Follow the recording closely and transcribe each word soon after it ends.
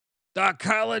The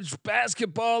college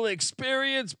basketball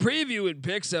experience preview and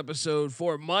picks episode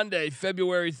for Monday,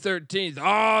 February 13th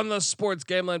on the Sports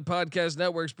Gambling Podcast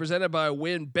Networks presented by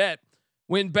WynnBET.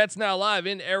 WynnBET's now live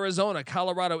in Arizona,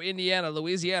 Colorado, Indiana,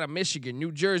 Louisiana, Michigan,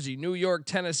 New Jersey, New York,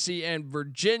 Tennessee, and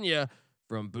Virginia.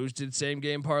 From boosted same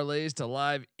game parlays to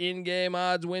live in-game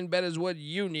odds, WynnBET is what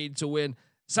you need to win.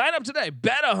 Sign up today.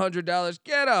 Bet $100.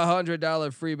 Get a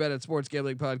 $100 free bet at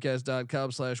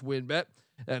sportsgamblingpodcast.com/WynnBET.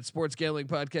 That's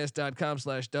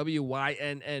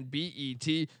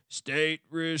sportsgamblingpodcast.com/WYNNBET. State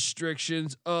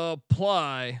restrictions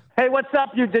apply. Hey, what's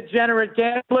up, you degenerate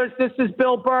gamblers? This is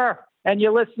Bill Burr, and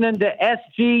you're listening to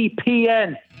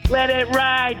SGPN. Let it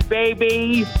ride,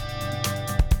 baby.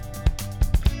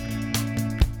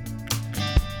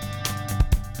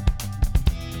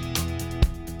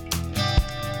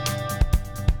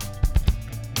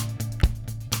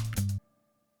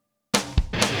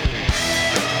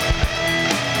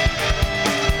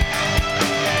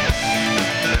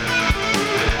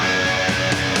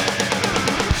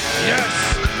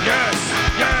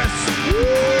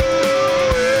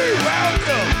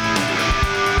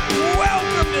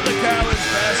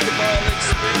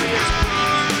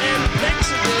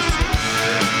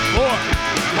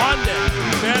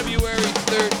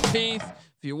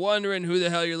 If you're wondering who the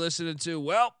hell you're listening to,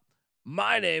 well,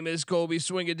 my name is Colby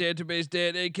Swinging Database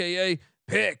Dan, aka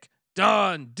Pick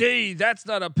Don D. That's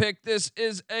not a pick. This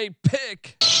is a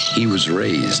pick. He was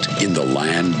raised in the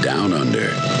land down under,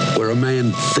 where a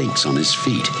man thinks on his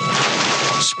feet,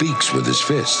 speaks with his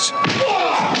fists,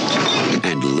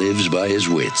 and lives by his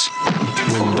wits.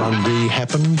 When Dundee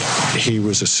happened, he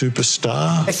was a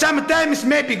superstar. Sometimes it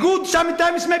may be good,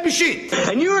 sometimes it may be shit.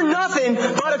 And you're nothing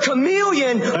but a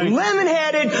chameleon,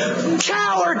 lemon-headed,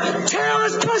 coward,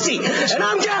 terrorist pussy. And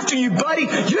I'm after you, buddy.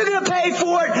 You're going to pay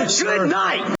for it. Good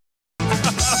night.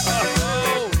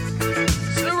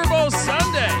 Super Bowl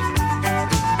Sunday.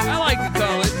 I like to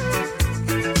call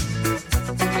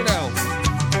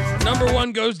it, number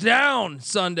one goes down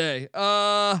Sunday.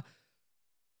 Wow.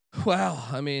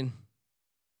 I mean,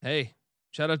 hey,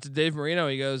 shout out to Dave Marino.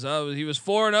 He goes, he was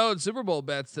 4-0 in Super Bowl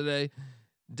bets today,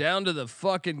 down to the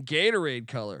fucking Gatorade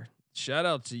color. Shout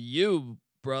out to you,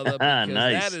 brother, because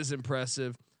nice. That is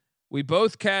impressive. We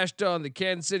both cashed on the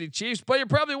Kansas City Chiefs, but you're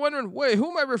probably wondering, wait,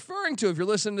 who am I referring to? If you're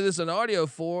listening to this in audio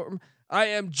form, I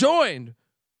am joined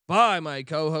by my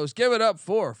co-host. Give it up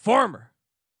for former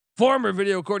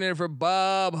video coordinator for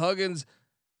Bob Huggins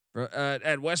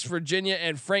at West Virginia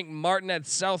and Frank Martin at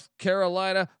South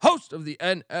Carolina, host of the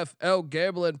NFL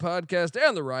Gambling Podcast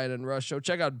and the Ryan and Rush Show.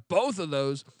 Check out both of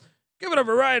those. Give it up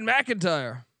for Ryan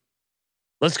McIntyre.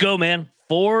 Let's go, man.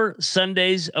 4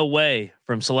 Sundays away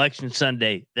from Selection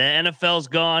Sunday. The NFL's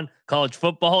gone. College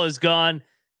football is gone.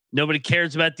 Nobody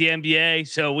cares about the NBA.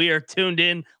 So we are tuned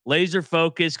in, laser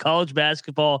focused, college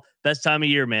basketball. Best time of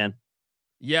year, man.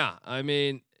 Yeah. I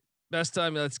mean, best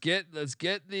time. Let's get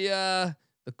the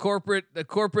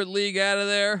corporate league out of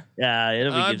there. Yeah.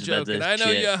 I'm joking. I know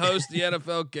you host the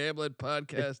NFL Gambling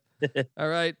Podcast. All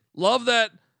right. Love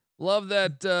that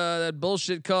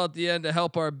bullshit call at the end to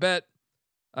help our bet.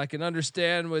 I can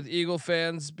understand with Eagle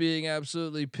fans being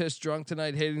absolutely pissed drunk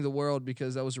tonight, hating the world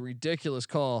because that was a ridiculous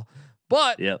call.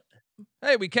 But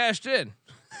hey, we cashed in.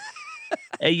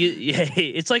 Hey,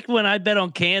 it's like when I bet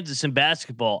on Kansas in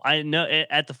basketball. I know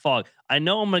at the Fog, I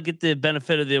know I'm gonna get the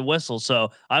benefit of the whistle,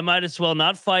 so I might as well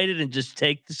not fight it and just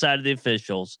take the side of the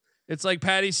officials. It's like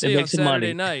Patty C on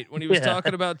Saturday night when he was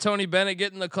talking about Tony Bennett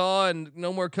getting the call and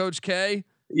no more Coach K.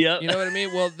 Yeah, you know what I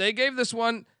mean. Well, they gave this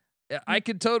one. I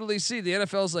could totally see the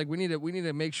NFL's like we need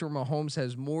to make sure Mahomes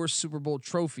has more Super Bowl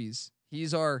trophies.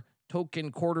 He's our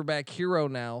token quarterback hero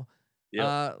now.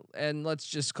 And let's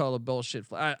just call it bullshit.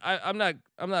 I'm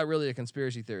not really a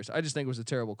conspiracy theorist. I just think it was a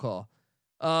terrible call.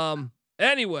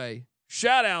 Anyway,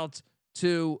 shout out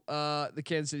to the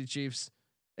Kansas City Chiefs,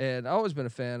 and I've always been a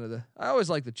fan of I always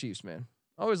like the Chiefs, man.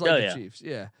 I always like the Chiefs.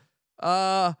 Yeah.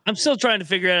 I'm still trying to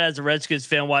figure out as a Redskins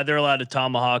fan why they're allowed to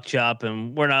tomahawk chop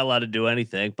and we're not allowed to do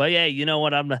anything. But yeah, you know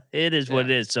what? It is what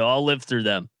it is. So I'll live through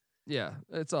them. Yeah,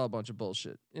 it's all a bunch of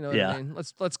bullshit. You know what I mean?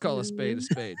 Let's call a spade a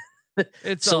spade.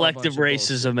 It's selective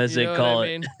racism, as they call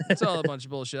it. It's all a bunch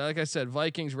of bullshit. Like I said,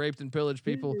 Vikings raped and pillaged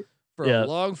people for a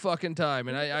long fucking time,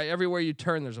 and I everywhere you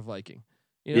turn, there's a Viking.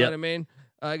 You know what I mean?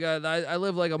 I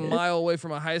live like a mile away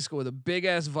from a high school with a big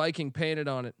ass Viking painted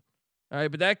on it. All right,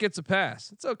 but that gets a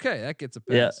pass. It's okay. That gets a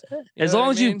pass. Yeah. As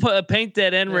long as you paint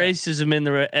that end racism in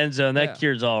the end zone, that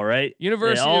cures all, right?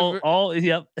 University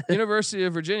University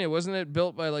of Virginia, wasn't it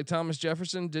built by like Thomas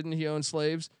Jefferson? Didn't he own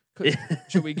slaves?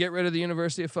 Should we get rid of the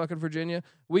University of fucking Virginia?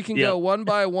 We can go one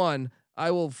by one.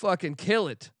 I will fucking kill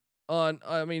it.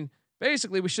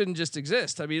 basically we shouldn't just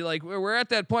exist. I mean, like we're at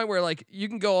that point where like you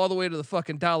can go all the way to the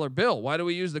fucking dollar bill. Why do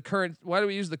we use the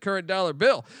current dollar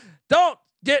bill? Don't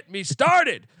get me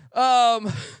started.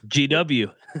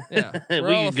 GW. Yeah,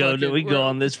 we can go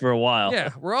on this for a while.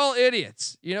 Yeah, we're all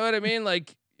idiots. You know what I mean?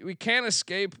 Like we can't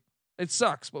escape. It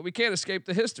sucks, but we can't escape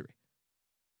the history.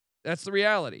 That's the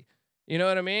reality. You know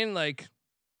what I mean? Like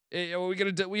we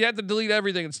have to delete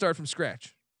everything and start from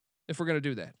scratch if we're gonna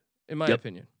do that, in my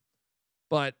opinion.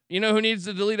 But you know who needs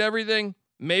to delete everything?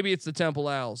 Maybe it's the Temple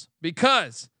Owls,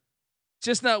 because it's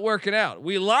just not working out.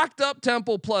 We locked up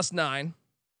Temple +9.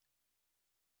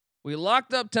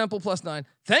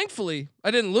 Thankfully,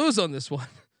 I didn't lose on this one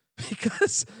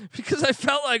because I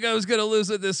felt like I was going to lose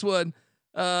at this one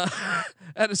at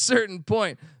a certain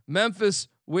point. Memphis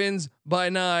wins by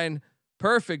 9.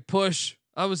 Perfect push.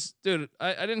 I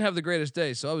didn't have the greatest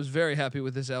day, so I was very happy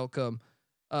with this outcome.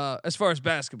 As far as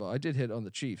basketball, I did hit on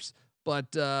the Chiefs, but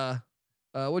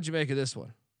what'd you make of this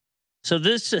one? So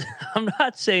I'm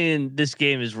not saying this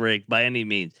game is rigged by any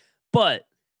means, but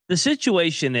the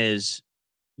situation is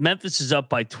Memphis is up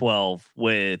by 12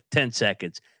 with 10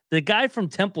 seconds. The guy from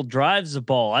Temple drives the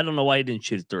ball. I don't know why he didn't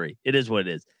shoot a 3. It is what it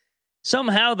is.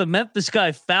 Somehow the Memphis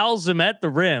guy fouls him at the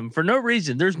rim for no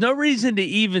reason. There's no reason to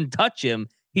even touch him.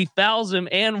 He fouls him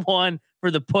and 1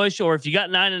 for the push, or if you got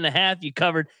 9.5, you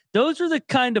covered. Those are the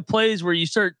kind of plays where you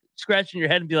start scratching your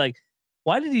head and be like,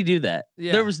 why did he do that?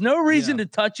 Yeah. There was no reason to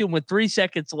touch him with 3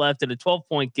 seconds left in a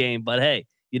 12-point game, but hey,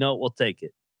 you know what? We'll take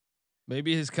it.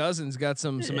 Maybe his cousin's got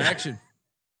some action.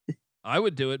 I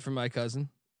would do it for my cousin.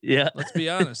 Yeah. Let's be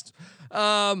honest.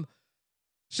 Shout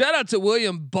out to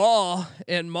William Ball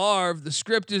and Marv. The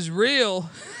script is real.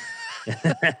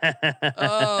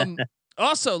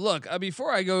 Also, look,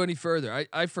 before I go any further,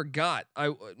 I forgot.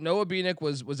 Noah Bieniek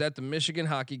was at the Michigan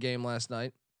hockey game last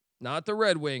night. Not the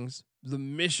Red Wings, the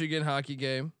Michigan hockey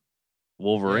game.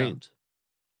 Wolverines.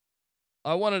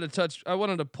 Yeah. I wanted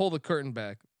to pull the curtain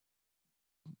back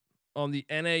on the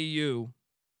NAU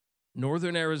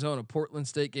Northern Arizona Portland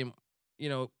State game. You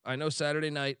know, I know Saturday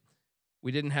night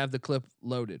we didn't have the clip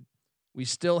loaded. We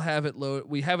still have it loaded.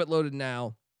 We have it loaded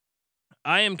now.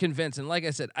 I am convinced, and like I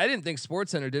said, I didn't think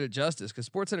SportsCenter did it justice because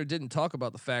SportsCenter didn't talk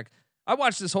about the fact. I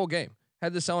watched this whole game,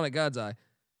 had this on at God's eye.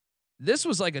 This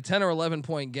was like a 10 or 11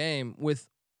 point game with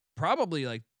probably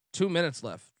like 2 minutes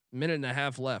left, minute and a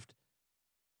half left.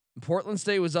 Portland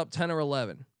State was up 10 or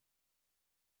 11.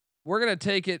 We're going to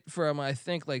take it from, I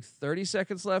think, like 30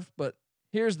 seconds left, but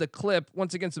here's the clip.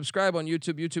 Once again, subscribe on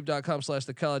YouTube,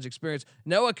 youtube.com/The College Experience.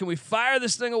 Noah, can we fire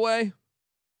this thing away?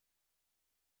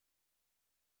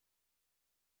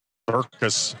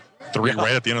 Burkus 3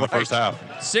 right at the end of the first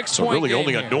half. 6 so really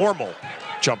only a normal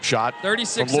jump shot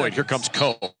 36 from Lloyd. seconds. Here comes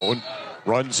Cone.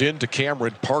 Runs into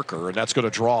Cameron Parker, and that's going to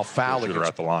draw a foul.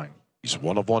 At the line. He's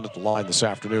 1 of 1 at the line this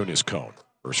afternoon is Cone.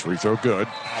 First free throw good.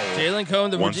 Jalen Cone,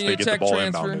 the Virginia Tech transfer.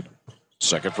 Inbounded.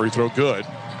 Second free throw good.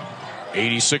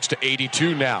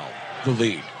 86-82 now. The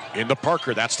lead. Into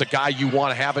Parker. That's the guy you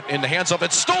want to have it in the hands of.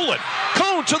 It's stolen.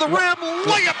 Cone to the rim.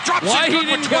 Layup drops Why it he good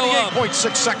didn't with go up?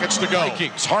 28.6 seconds to go.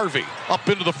 Vikings. Harvey up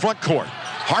into the front court.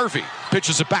 Harvey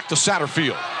pitches it back to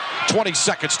Satterfield. 20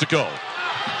 seconds to go.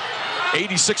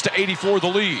 86-84 the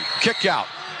lead. Kick out.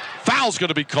 Foul's going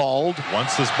to be called.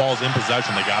 Once this ball's in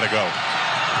possession, they got to go.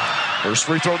 First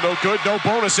free throw, no good, no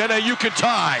bonus. NAU can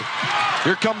tie.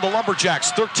 Here come the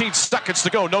Lumberjacks. 13 seconds to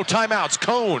go. No timeouts.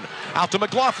 Cone out to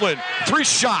McLaughlin. 3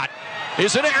 shot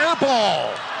is an air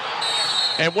ball.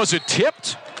 And was it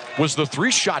tipped? Was the 3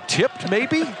 shot tipped?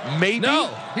 Maybe? No,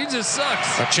 he just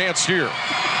sucks. A chance here.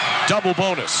 Double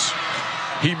bonus.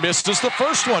 He missed us the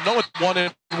first one. No, it's 1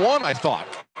 and 1, I thought.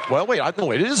 Well, wait,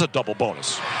 no, it is a double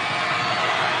bonus.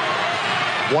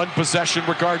 1 possession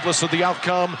regardless of the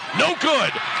outcome. No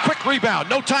good. Quick rebound.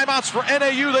 No timeouts for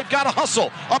NAU. They've got to hustle.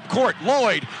 Up court.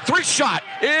 Lloyd. 3 shot.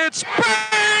 It's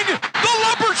bang! The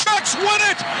Lumberjacks win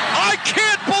it! I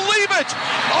can't believe it!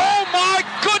 Oh my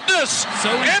goodness!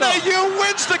 So NAU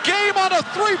wins the game on a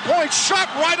 3-point shot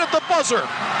right at the buzzer.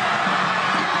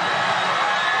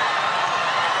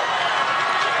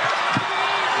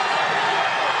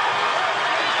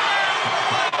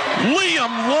 Liam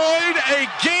Lloyd, a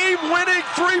game-winning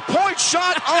 3-point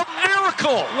shot, a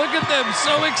miracle. Look at them,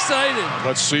 so excited.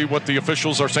 Let's see what the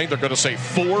officials are saying. They're going to say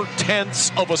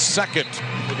 0.4 of a second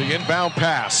for the inbound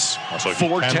pass.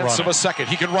 0.4 of a second.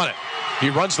 He can run it. He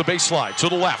runs the baseline to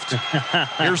the left.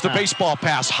 Here's the baseball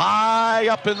pass, high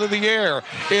up into the air.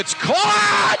 It's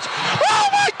caught! Oh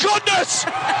my goodness!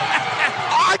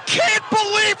 I can't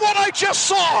believe what I just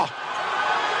saw.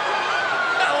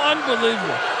 How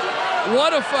unbelievable.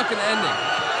 What a fucking ending.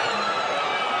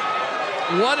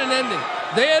 What an ending.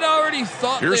 They had already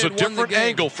thought. Here's they a had won the different game.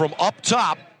 angle from up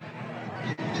top.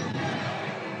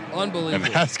 Unbelievable.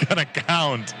 And that's gonna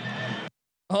count.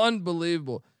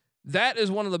 Unbelievable. That is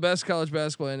one of the best college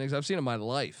basketball innings I've seen in my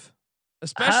life.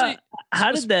 Especially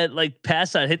how did that like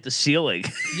pass out hit the ceiling?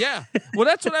 Yeah. Well,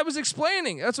 that's what I was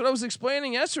explaining. That's what I was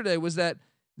explaining yesterday was that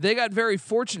they got very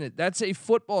fortunate. That's a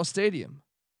football stadium.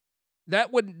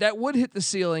 That would hit the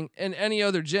ceiling in any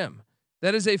other gym.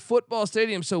 That is a football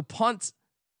stadium. So punts,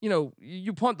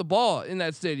 you punt the ball in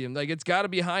that stadium. Like it's got to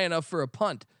be high enough for a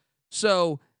punt.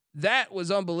 So that was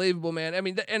unbelievable, man. I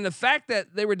mean, and the fact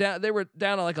that they were down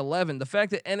to like 11. The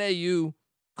fact that NAU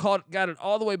got it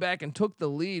all the way back and took the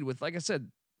lead with, like I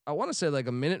said, I want to say like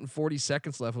a minute and 40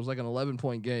 seconds left. It was like an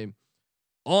 11-point game.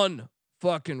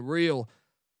 Unfucking real.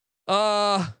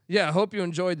 Yeah, I hope you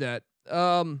enjoyed that.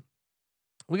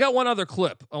 We got one other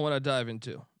clip I want to dive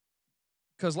into.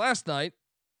 Because last night,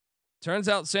 turns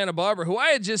out Santa Barbara, who I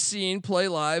had just seen play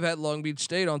live at Long Beach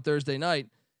State on Thursday night,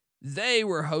 they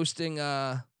were hosting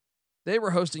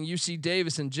UC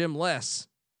Davis and Jim Les,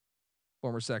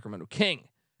 former Sacramento King.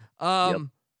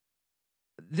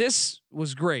 This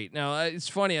was great. Now it's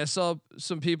funny. I saw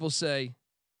some people say,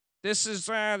 "This is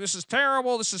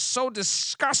terrible. This is so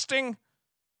disgusting."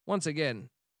 Once again,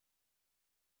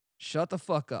 shut the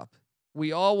fuck up.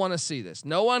 We all want to see this.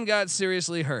 No one got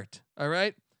seriously hurt. All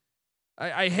right.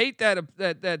 I hate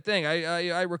that thing.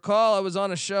 I recall I was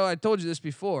on a show. I told you this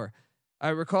before. I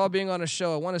recall being on a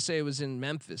show. I want to say it was in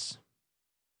Memphis,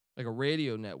 like a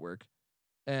radio network.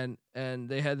 And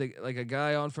they had a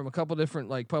guy on from a couple different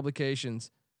like publications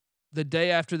the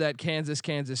day after that Kansas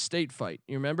State fight.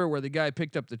 You remember where the guy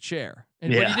picked up the chair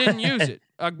but he didn't use it.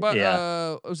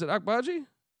 Was it Agbaji?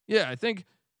 Yeah, I think.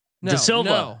 No, De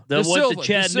Silva. The one to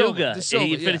Chattanooga.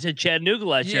 He finished at Chattanooga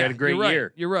last year. Had a great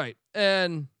year. You're right.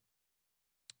 And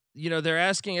they're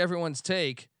asking everyone's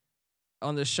take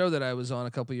on this show that I was on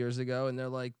a couple years ago, and they're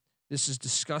like, "This is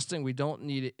disgusting. We don't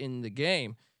need it in the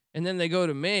game." And then they go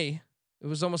to me. It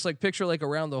was almost like picture like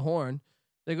around the horn.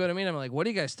 They go to me and I'm like, "What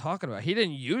are you guys talking about? He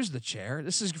didn't use the chair.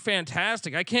 This is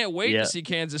fantastic. I can't wait to see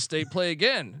Kansas State play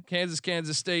again. Kansas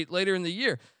State later in the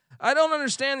year." I don't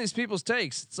understand these people's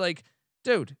takes. It's like,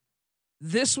 dude,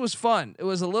 this was fun. It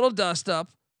was a little dust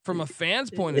up from a fan's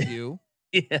point of view.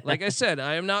 Yeah. Like I said,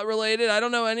 I am not related. I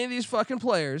don't know any of these fucking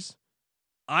players.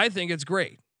 I think it's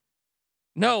great.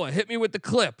 Noah, hit me with the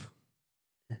clip.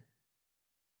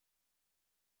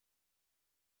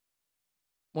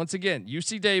 Once again,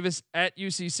 UC Davis at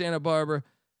UC Santa Barbara.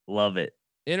 Love it.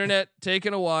 Internet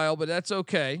taking a while, but that's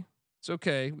okay. It's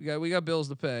okay. We got bills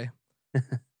to pay.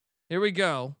 Here we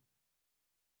go.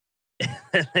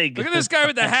 Look at this guy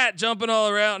with the hat jumping all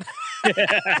around.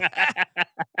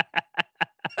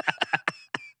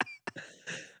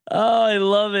 Oh, I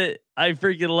love it. I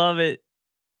freaking love it.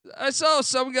 I saw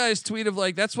some guy's tweet of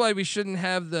like, that's why we shouldn't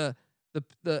have the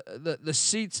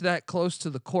seats that close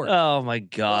to the court. Oh my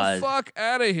God. The fuck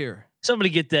out of here. Somebody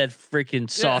get that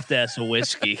freaking soft ass of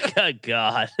whiskey. Good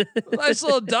God. Nice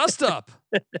little dust up.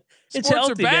 It's Sports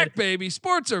healthy, are back, man. baby.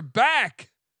 Sports are back.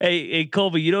 Hey,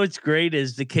 Colby, you know what's great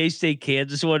is the K-State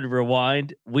Kansas one to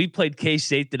rewind. We played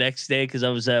K-State the next day because I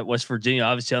was at West Virginia,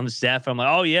 obviously on the staff. I'm like,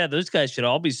 oh yeah, those guys should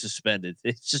all be suspended.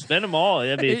 Suspend them all.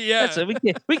 I mean,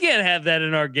 we can't have that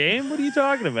in our game. What are you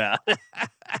talking about?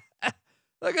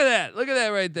 Look at that. Look at that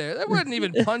right there. That wasn't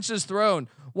even punches thrown.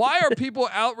 Why are people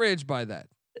outraged by that?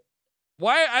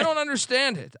 Why? I don't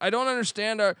understand it. I don't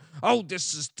understand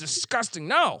this is disgusting.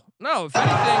 No. If anything,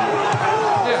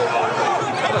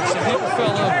 look, some people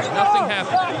fell over. Nothing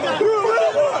happened.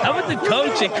 How about the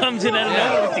coach that comes in out of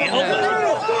nowhere with the elbow?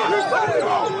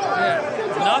 Yeah.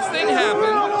 Nothing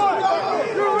happened.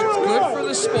 It's good for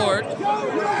the sport.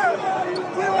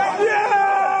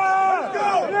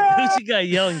 Who's the guy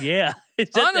yelling? Yeah. Is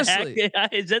that Honestly, the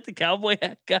hat guy? Is that the cowboy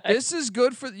hat guy? This is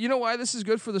good for. You know why this is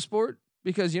good for the sport?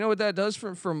 Because you know what that does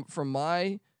from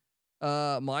my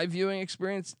my viewing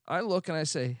experience. I look and I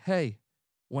say, hey,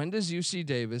 when does UC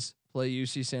Davis play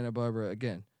UC Santa Barbara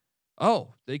again?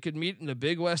 Oh, they could meet in the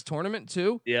Big West tournament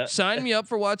too. Yeah. Sign me up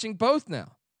for watching both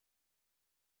now.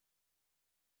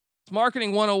 It's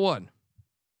marketing 101.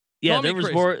 Yeah,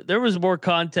 there was more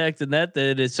contact than that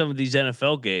than in some of these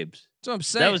NFL games. That's what I'm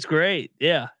saying. That was great.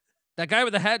 Yeah. That guy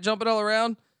with the hat jumping all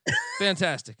around.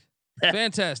 Fantastic.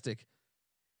 Fantastic.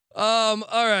 All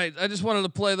right. I just wanted to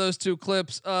play those two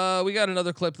clips. We got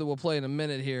another clip that we'll play in a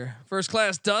minute here. First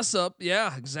class dust up.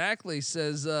 Yeah, exactly.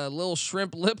 Says Little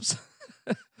Shrimp Lips.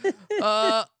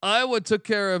 Iowa took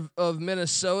care of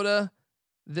Minnesota.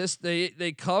 This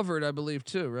they covered, I believe,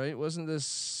 too, right? Wasn't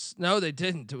this? No, they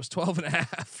didn't. It was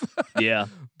 12.5. Yeah.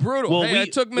 Brutal. Well, hey, I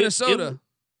took Minnesota.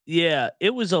 Yeah,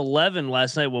 it was 11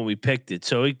 last night when we picked it,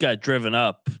 so it got driven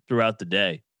up throughout the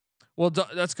day. Well,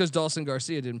 that's because Dawson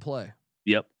Garcia didn't play.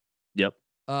 Yep.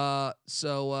 Yeah,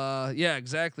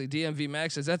 exactly. DMV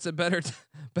Max says that's a better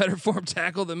form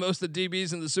tackle than most of the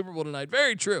DBs in the Super Bowl tonight.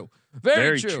 Very true.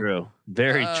 Very true.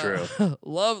 Very true.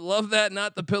 Love that.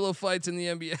 Not the pillow fights in the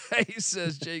NBA,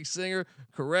 says Jake Singer.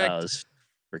 Correct. That was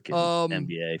freaking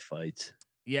NBA fights.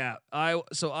 Yeah.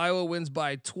 Iowa wins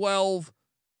by 12.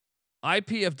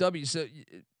 IPFW. So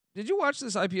did you watch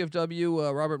this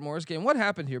IPFW Robert Morris game? What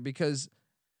happened here? Because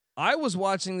I was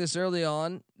watching this early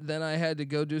on. Then I had to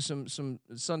go do some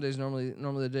Sundays normally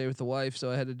the day with the wife, so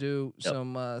I had to do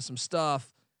some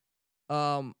stuff.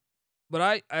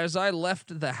 But as I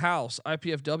left the house,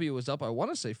 IPFW was up. I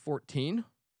want to say 14,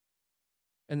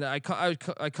 and I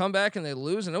come back and they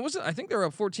lose, and I think they were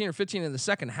up 14 or 15 in the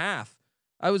second half.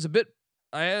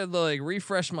 I had to like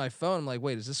refresh my phone. I'm like,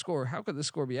 wait, is this score? How could this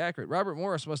score be accurate? Robert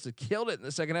Morris must have killed it in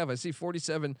the second half. I see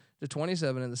 47-27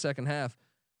 in the second half.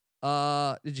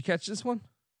 Did you catch this one?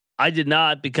 I did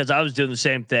not, because I was doing the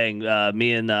same thing.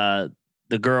 Me and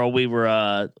the girl, we were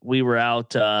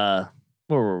out. Where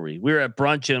were we? We were at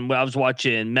brunch, and I was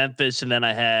watching Memphis, and then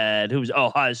I had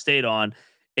Ohio State on,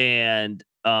 and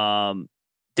they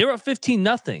were up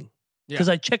 15-0. Because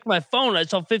I checked my phone, I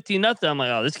saw 15-0. I'm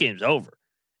like, oh, this game's over.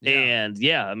 Yeah. And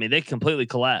I mean, they completely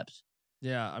collapsed.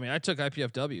 Yeah, I mean, I took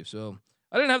IPFW, so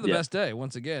I didn't have the best day.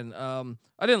 Once again,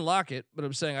 I didn't lock it, but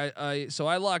I'm saying I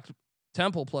locked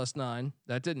Temple +9.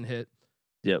 That didn't hit.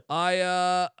 Yep.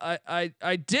 I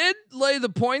did lay the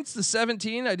points, the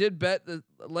 17. I did bet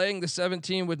laying the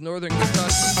 17 with Northern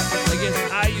Kentucky against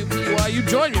IUPUI. You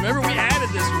joined me. Remember, we added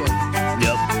this one.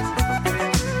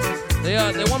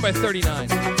 Yep. They won by 39.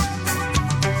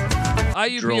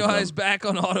 IUPUI is back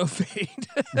on auto fade.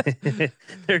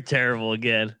 They're terrible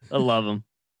again. I love them.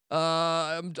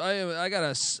 I got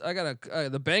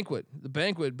the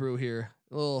banquet brew here.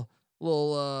 A little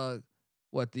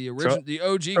the original, the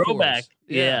OG throwback.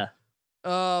 Yeah.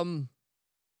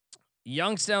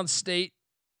 Youngstown State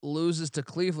loses to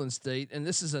Cleveland State, and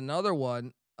this is another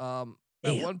one. At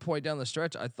one point down the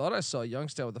stretch, I thought I saw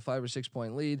Youngstown with a 5 or 6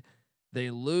 point lead. They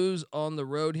lose on the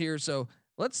road here, so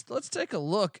let's take a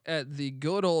look at the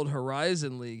good old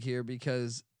Horizon League here,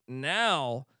 because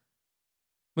now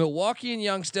Milwaukee and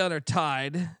Youngstown are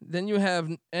tied. Then you have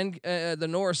the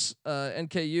Norse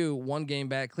NKU 1 game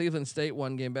back, Cleveland State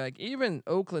 1 game back, even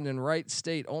Oakland and Wright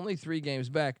State only 3 games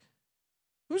back.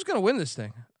 Who's going to win this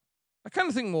thing? I kind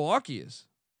of think Milwaukee is.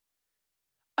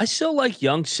 I still like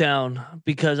Youngstown,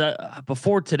 because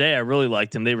before today I really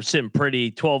liked them. They were sitting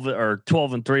pretty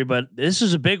 12-3, but this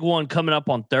is a big one coming up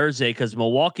on Thursday because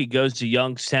Milwaukee goes to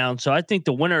Youngstown. So I think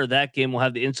the winner of that game will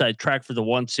have the inside track for the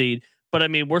 1 seed. But I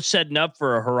mean, we're setting up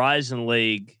for a Horizon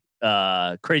League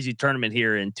crazy tournament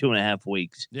here in 2.5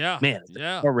 weeks. Yeah, man.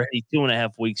 Yeah, already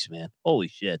 2.5 weeks, man. Holy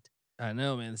shit! I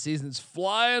know, man. The season's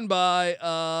flying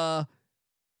by.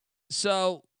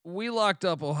 So we locked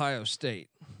up Ohio State.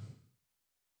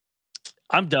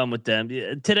 I'm done with them.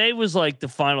 Today was like the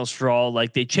final straw.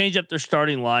 Like, they changed up their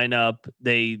starting lineup.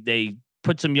 They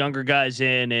put some younger guys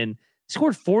in and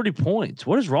scored 40 points.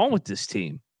 What is wrong with this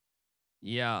team?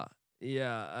 Yeah.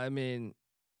 I mean,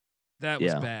 that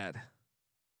was bad.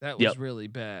 That was really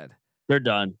bad. They're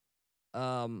done.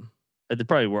 They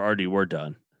probably were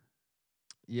done.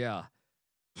 Yeah.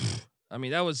 I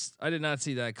mean, I did not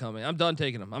see that coming. I'm done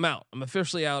taking them. I'm out. I'm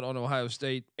officially out on Ohio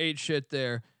State. Ate shit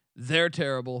there. They're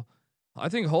terrible. I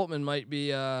think Holtman might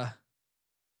be,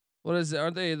 what is it?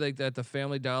 Aren't they like at the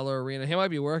Family Dollar Arena? He might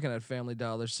be working at Family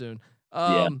Dollar soon.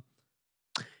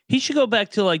 He should go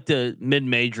back to like the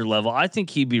mid-major level. I think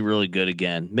he'd be really good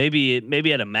again. Maybe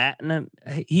at a MAC, and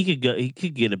he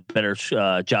could get a better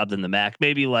job than the MAC.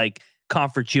 Maybe like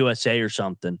Conference USA or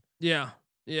something. Yeah.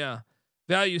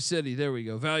 Value City. There we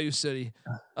go. Value City.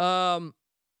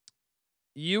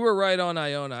 You were right on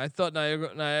Iona. I thought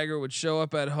Niagara would show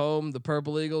up at home. The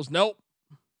Purple Eagles. Nope.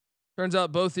 Turns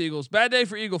out both Eagles. Bad day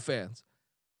for Eagle fans.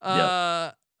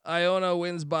 Iona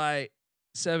wins by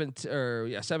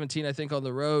 17, I think, on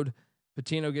the road.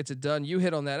 Patino gets it done. You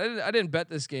hit on that. I didn't bet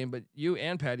this game, but you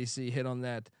and Patty C hit on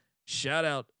that. Shout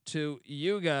out to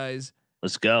you guys.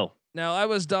 Let's go. Now, I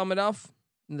was dumb enough,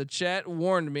 and the chat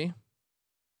warned me.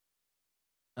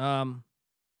 I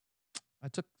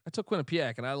took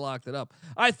Quinnipiac and I locked it up.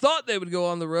 I thought they would go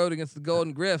on the road against the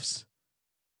Golden Griffs.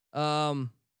 You're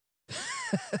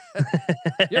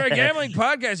a gambling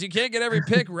podcast. You can't get every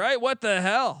pick right. What the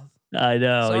hell? I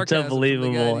know. Sarcasm. It's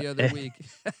unbelievable. The other week.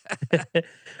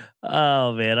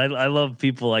 Oh man, I love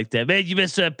people like that. Man, you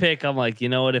missed that pick. I'm like, you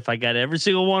know what? If I got every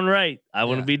single one right, I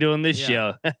wouldn't be doing this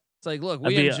show. It's like, look,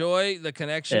 we enjoy the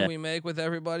connection we make with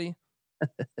everybody,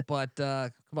 but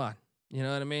come on, you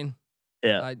know what I mean?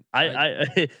 Yeah,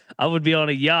 I would be on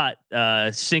a yacht,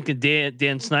 sinking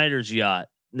Dan Snyder's yacht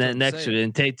next to it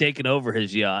and taking over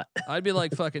his yacht. I'd be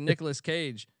like fucking Nicolas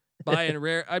Cage,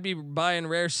 I'd be buying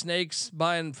rare snakes,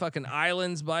 buying fucking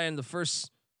islands, buying the first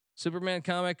Superman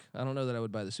comic. I don't know that I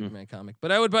would buy the Superman comic,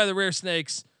 but I would buy the rare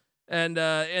snakes and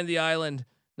the island.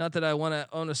 Not that I want to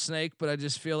own a snake, but I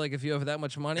just feel like if you have that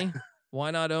much money, why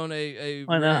not own a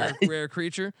rare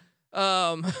creature?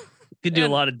 You could do a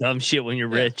lot of dumb shit when you're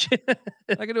rich.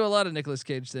 I can do a lot of Nicolas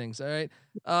Cage things. All right.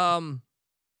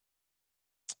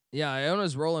 Yeah,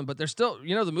 Iona's rolling, but they're still,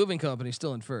 the moving company's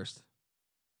still in first.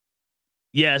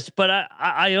 Yes, but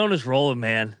Iona's rolling,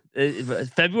 man.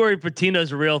 February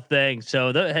Patino's a real thing.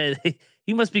 So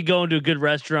he must be going to good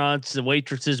restaurants. The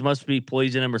waitresses must be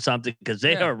pleasing him or something because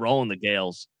they are rolling the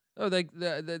Gales. Oh,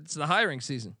 it's the hiring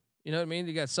season. You know what I mean?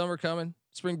 You got summer coming,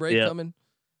 spring break coming.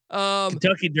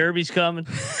 Kentucky Derby's coming.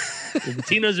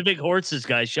 Patino's a big horses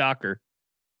guy. Shocker.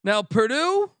 Now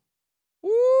Purdue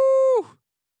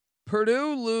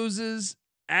loses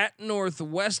at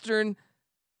Northwestern.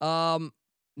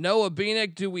 Noah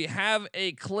Beanick, do we have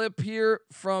a clip here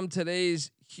from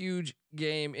today's huge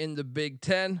game in the Big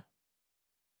Ten?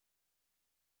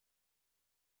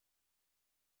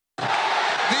 The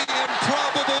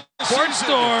improbable Court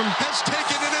storm has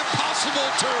taken an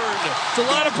impossible turn. It's a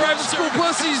lot of private school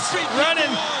pussies running.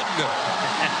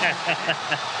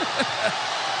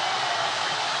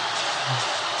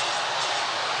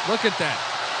 Look at that.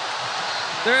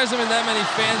 There hasn't been that many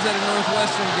fans at a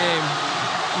Northwestern game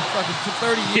in fucking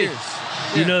 30 years.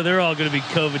 You know they're all going to be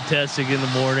COVID testing in the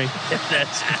morning.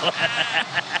 That's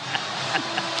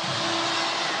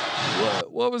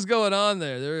what was going on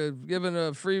there? They're giving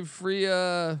a free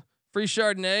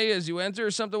Chardonnay as you enter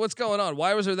or something. What's going on?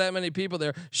 Why was there that many people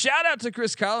there? Shout out to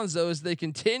Chris Collins though, as they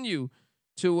continue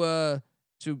to. I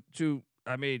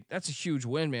mean, that's a huge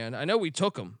win, man. I know we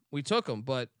took them,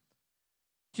 but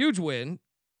huge win.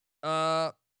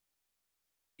 Edie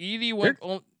went.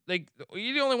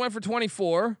 Edie only went for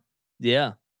 24.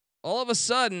 Yeah. All of a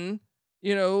sudden,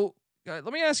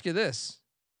 let me ask you this.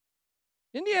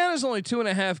 Indiana's only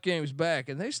 2.5 games back,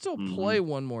 and they still play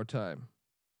one more time.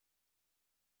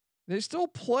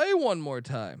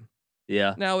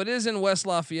 Yeah. Now it is in West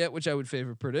Lafayette, which I would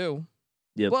favor Purdue.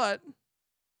 Yeah. But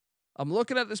I'm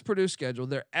looking at this Purdue schedule.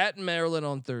 They're at Maryland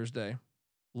on Thursday.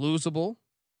 Losable.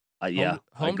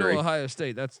 Home to Ohio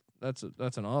State. That's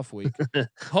an off week.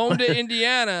 Home to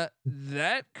Indiana.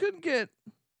 That could get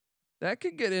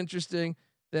interesting.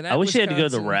 Then I wish they had to go to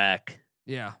the rack.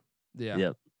 Yeah.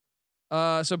 Yep.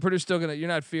 So Purdue's still you're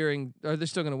not fearing, are they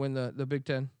still gonna win the Big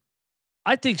Ten?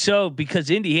 I think so,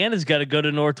 because Indiana's got to go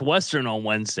to Northwestern on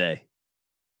Wednesday.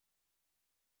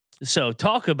 So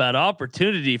talk about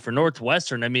opportunity for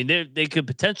Northwestern. I mean, they could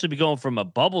potentially be going from a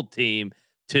bubble team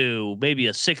to maybe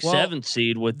a 6-7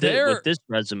 seed with this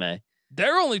resume.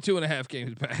 They're only 2.5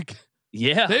 games back.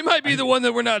 Yeah. They might be the one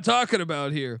that we're not talking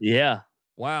about here. Yeah.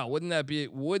 Wow. Wouldn't that be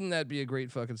a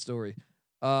great fucking story?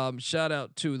 Shout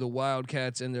out to the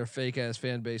Wildcats and their fake ass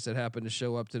fan base that happened to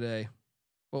show up today.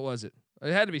 What was it?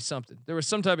 It had to be something. There was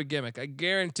some type of gimmick. I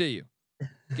guarantee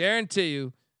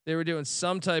you they were doing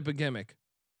some type of gimmick.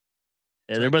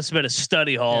 Yeah, there must have been a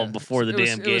study hall before the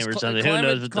damn game or something. Who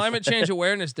knows? Climate Change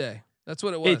Awareness Day. That's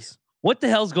what it was. Hey, what the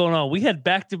hell's going on? We had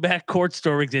back-to-back court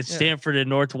stormings at Stanford and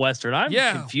Northwestern. I'm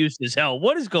confused as hell.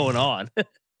 What is going on?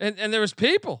 and there was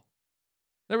people.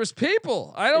 I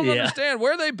don't understand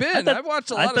where they've been. I've watched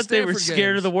a lot of Stanford games. I thought they were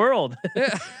scared of the world.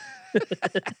 Yeah.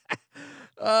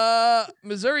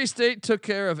 Missouri State took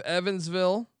care of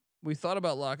Evansville. We thought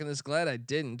about locking this. Glad I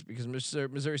didn't, because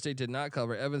Missouri State did not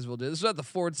cover. Evansville did. This was at the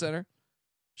Ford Center.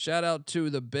 Shout out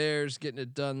to the Bears getting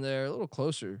it done there. A little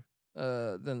closer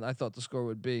than I thought the score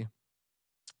would be.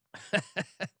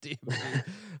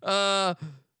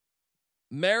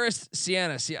 Marist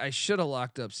Siena. See, I should have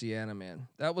locked up Siena, man.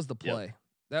 That was the play.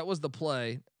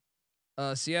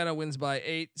 Siena wins by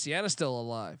 8. Siena's still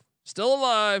alive.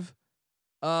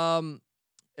 And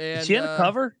Siena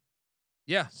cover?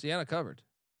 Yeah, Siena covered.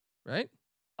 Right?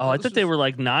 Oh, I thought they were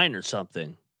like 9 or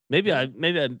something. Maybe I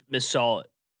missaw it.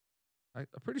 I'm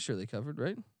pretty sure they covered,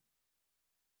 right?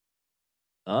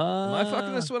 Am I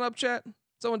fucking this one up, chat?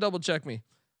 Someone double check me.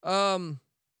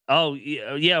 Oh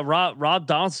yeah. Rob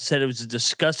Donaldson said it was a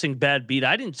disgusting bad beat.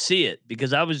 I didn't see it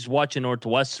because I was watching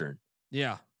Northwestern.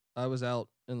 Yeah, I was out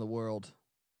in the world.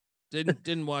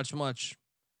 Didn't watch much.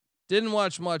 Didn't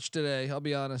watch much today. I'll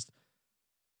be honest.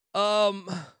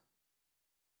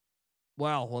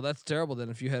 Wow. Well, that's terrible then.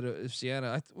 If you had if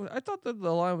Siena, I thought that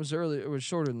the line was early. It was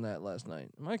shorter than that last night.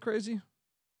 Am I crazy?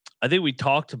 I think we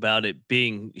talked about it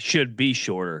should be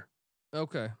shorter.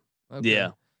 Okay.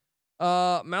 Yeah.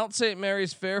 Mount St.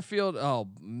 Mary's Fairfield. Oh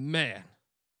man,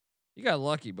 you got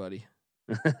lucky, buddy.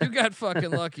 You got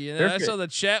fucking lucky. And I saw the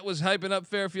chat was hyping up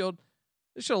Fairfield.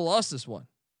 They should have lost this one.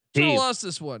 Should have lost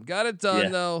this one. Got it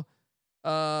done though.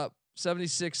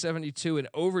 76-72 in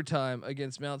overtime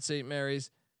against Mount St. Mary's.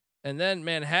 And then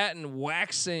Manhattan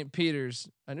whacks St. Peter's.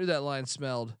 I knew that line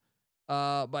smelled.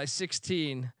 By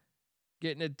 16,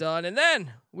 getting it done. And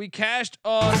then we cashed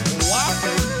on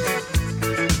Wofford.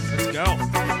 Let's go.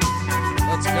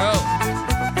 Let's go.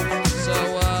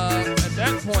 So at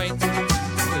that point,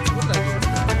 what did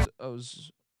I do?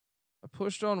 I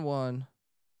pushed on one.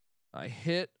 I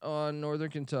hit on Northern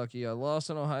Kentucky. I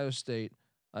lost on Ohio State.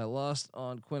 I lost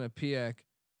on Quinnipiac.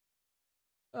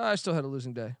 I still had a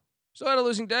losing day.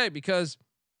 Because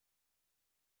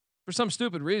for some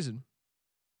stupid reason,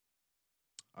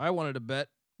 I wanted to bet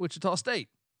Wichita State.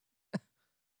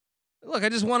 Look, I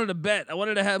just wanted to bet. I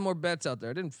wanted to have more bets out there.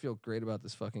 I didn't feel great about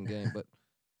this fucking game, but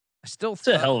I still it's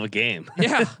a hell of a game.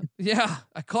 Yeah.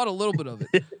 I caught a little bit of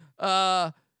it.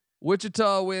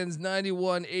 Wichita wins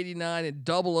 91-89 in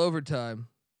double overtime.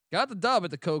 Got the dub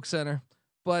at the Koch Center,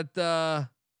 but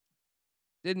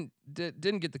didn't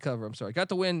get the cover. I'm sorry. Got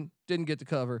the win, didn't get the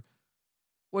cover.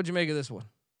 What'd you make of this one?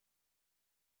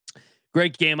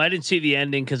 Great game. I didn't see the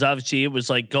ending because obviously it was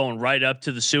like going right up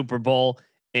to the Super Bowl.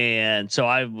 And so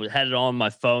I had it on my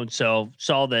phone. So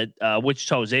saw that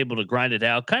Wichita was able to grind it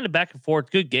out kind of back and forth.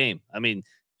 Good game. I mean,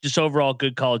 just overall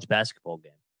good college basketball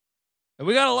game. And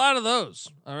we got a lot of those.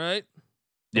 All right.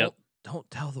 Yep. Don't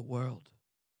tell the world.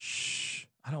 Shh.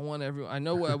 I don't want everyone. I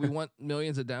know we want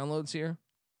millions of downloads here.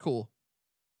 Cool.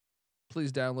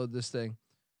 Please download this thing.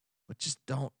 But just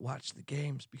don't watch the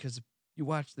games, because if you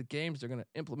watch the games, they're going to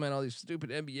implement all these stupid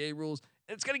NBA rules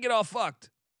and it's going to get all fucked.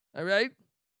 All right.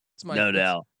 No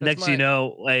doubt. Next, you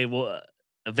know, we'll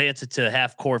advance it to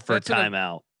half court for a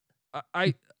timeout.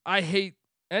 I hate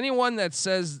anyone that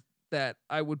says that.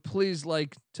 I would please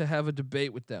like to have a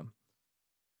debate with them.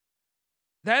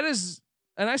 That is,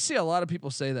 and I see a lot of people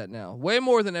say that now, way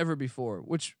more than ever before,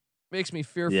 which makes me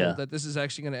fearful that this is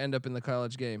actually going to end up in the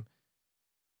college game.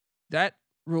 That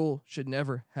rule should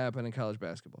never happen in college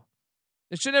basketball.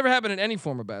 It should never happen in any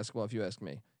form of basketball, if you ask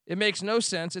me. It makes no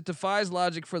sense. It defies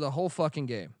logic for the whole fucking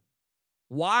game.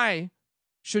 Why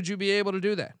should you be able to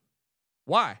do that?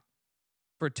 Why?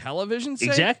 For television's sake?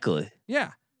 Exactly.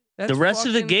 Yeah. The rest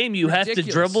of the game, you have to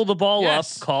dribble the ball up,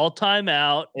 call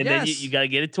timeout, and then you got to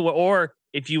get it to it. Or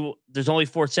if there's only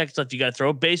 4 seconds left, you got to throw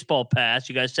a baseball pass,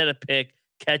 you got to set a pick,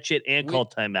 catch it, and call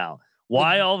timeout.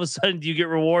 Why all of a sudden do you get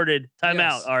rewarded? Timeout.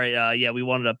 Yes. All right. We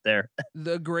want it up there.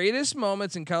 The greatest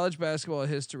moments in college basketball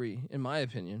history, in my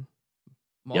opinion,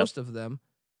 most of them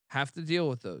have to deal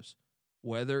with those.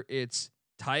 Whether it's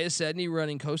Tyus Edney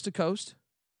running coast to coast,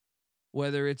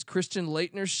 whether it's Christian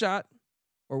Laettner's shot,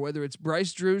 or whether it's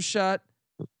Bryce Drew's shot,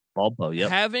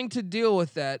 having to deal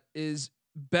with that is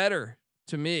better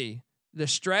to me. The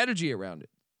strategy around it,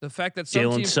 the fact that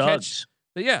some teams catch,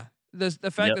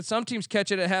 the fact that some teams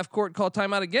catch it at half court, call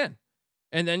timeout again,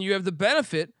 and then you have the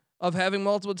benefit of having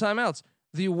multiple timeouts.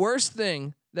 The worst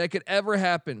thing that could ever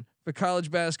happen for college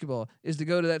basketball is to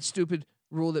go to that stupid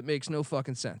rule that makes no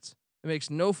fucking sense. It makes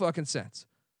no fucking sense.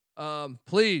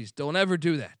 Please don't ever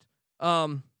do that.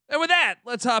 And with that,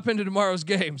 let's hop into tomorrow's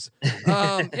games.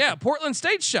 Portland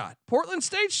State shot.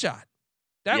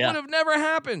 That would have never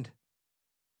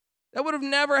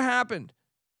happened.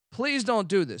 Please don't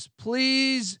do this.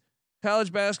 Please,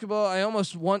 college basketball. I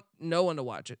almost want no one to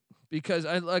watch it, because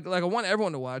I want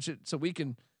everyone to watch it so we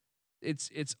can.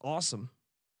 It's awesome,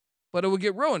 but it would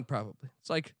get ruined probably. It's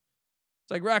like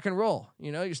rock and roll.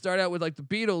 You know, you start out with like the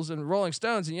Beatles and Rolling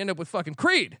Stones, and you end up with fucking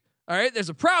Creed. All right, there's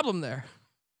a problem there.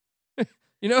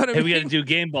 You know what I mean? We got to do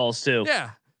game balls too.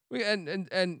 Yeah,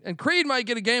 and Creed might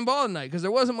get a game ball tonight because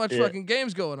there wasn't much fucking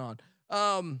games going on.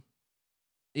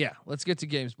 Yeah, let's get to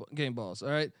game balls. All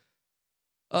right.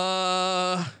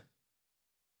 I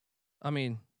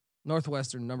mean,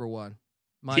 Northwestern #1,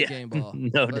 game ball.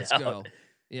 Let's go.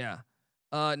 Yeah.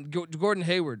 Gordon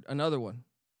Hayward, another one.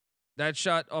 That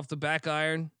shot off the back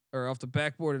iron or off the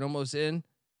backboard and almost in.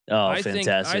 Oh,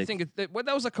 fantastic! I think that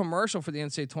was a commercial for the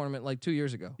NCAA tournament like 2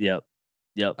 years ago. Yep.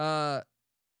 That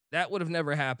would have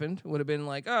never happened. Would have been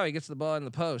like, oh, he gets the ball in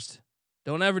the post.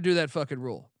 Don't ever do that fucking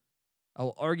rule. I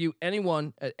will argue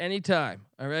anyone at any time.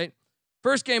 All right.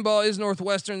 First game ball is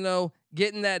Northwestern though,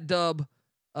 getting that dub.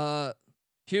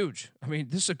 Huge. I mean,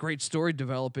 this is a great story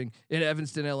developing in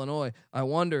Evanston, Illinois. I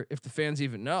wonder if the fans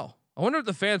even know. I wonder if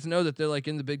the fans know that they're like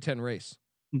in the Big Ten race.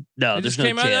 No, they there's just no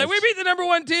came out chance. like, we beat the number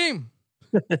 1 team.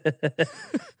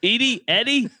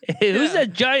 Eddie, who's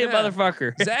that giant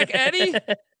motherfucker? Zach Edey.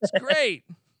 It's great,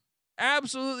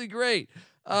 absolutely great.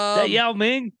 That Yao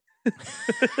Ming.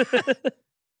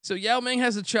 So Yao Ming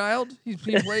has a child. He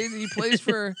plays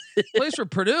for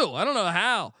Purdue. I don't know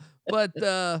how, but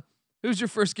who's your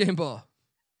first game ball?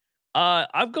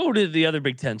 I'm going to the other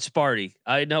Big Ten, Sparty.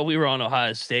 I know we were on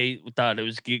Ohio State. We thought it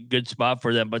was a good spot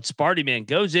for them, but Sparty, man,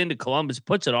 goes into Columbus,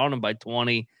 puts it on them by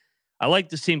 20. I like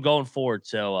this team going forward,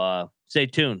 so stay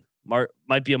tuned.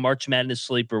 Might be a March Madness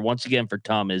sleeper once again for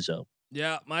Tom Izzo.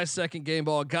 Yeah, my second game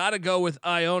ball. Got to go with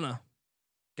Iona.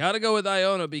 Got to go with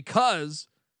Iona because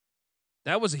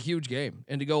that was a huge game,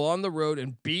 and to go on the road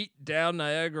and beat down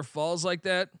Niagara Falls like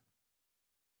that.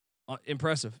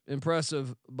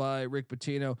 Impressive by Rick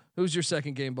Pitino. Who's your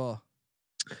second game ball?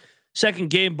 Second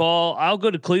game ball, I'll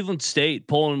go to Cleveland State,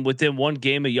 pulling within 1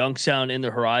 game of Youngstown in the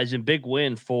horizon. Big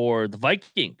win for the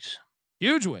Vikings.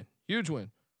 Huge win.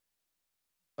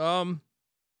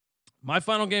 My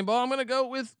final game ball, I'm going to go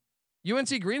with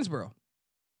UNC Greensboro.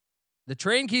 The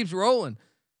train keeps rolling.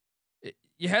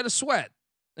 You had a sweat,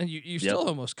 and you still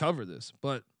almost covered this,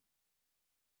 but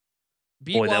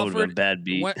beat Boy, that would have been Wofford. a bad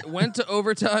beat. Went to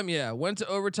overtime. Yeah, went to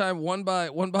overtime. Won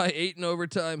by 8 in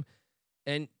overtime,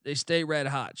 and they stay red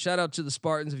hot. Shout out to the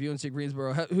Spartans of UNC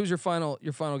Greensboro. Who's your final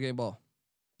game ball?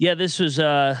 Yeah, this was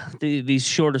these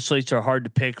shorter slates are hard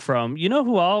to pick from. You know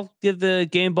who I'll give the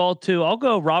game ball to? I'll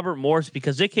go Robert Morris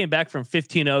because they came back from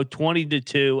 15-0,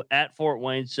 20-2 at Fort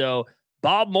Wayne. So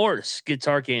Bob Morris gets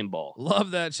our game ball.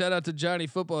 Love that. Shout out to Johnny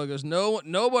Football. He goes,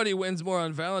 nobody wins more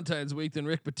on Valentine's week than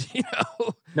Rick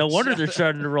Pitino. No wonder they're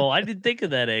starting to roll. I didn't think of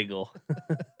that angle.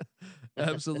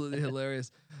 Absolutely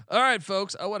hilarious. All right,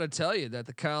 folks, I want to tell you that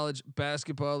the college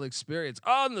basketball experience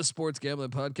on the Sports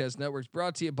Gambling Podcast Network is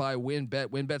brought to you by WynnBET.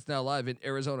 WynnBET's now live in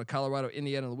Arizona, Colorado,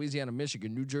 Indiana, Louisiana,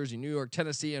 Michigan, New Jersey, New York,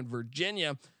 Tennessee, and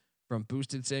Virginia. From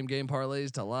boosted same-game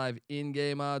parlays to live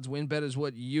in-game odds, WynnBET is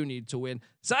what you need to win.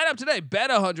 Sign up today. Bet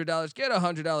 $100. Get a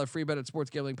 $100 free bet at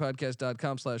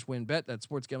sportsgamblingpodcast.com/WynnBET. That's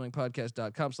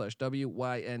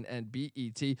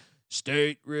sportsgamblingpodcast.com/WYNNBET.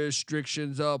 State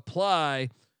restrictions apply.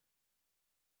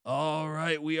 All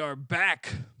right, we are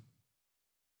back.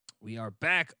 We are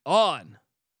back on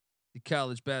the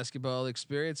college basketball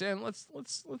experience, and let's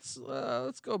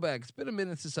go back. It's been a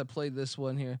minute since I played this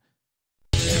one here.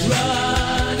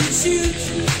 Run and shoot.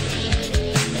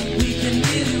 We can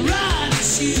really run and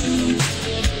shoot.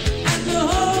 And the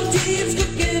whole team's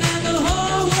cooking, and the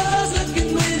whole world's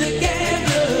looking with the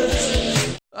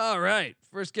gamblers. All right,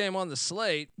 first game on the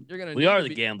slate. We are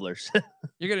the gamblers.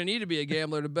 You're going to need to be a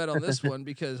gambler to bet on this one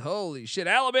because holy shit,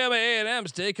 Alabama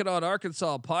A&M's taking on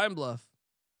Arkansas Pine Bluff.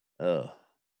 Oh.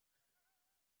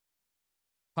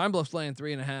 Pine Bluff's laying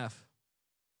 3.5.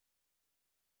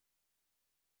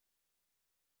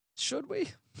 Should we?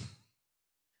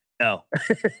 No.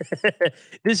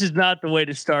 This is not the way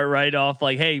to start right off.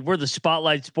 Like, hey, we're the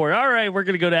spotlight sport. All right, we're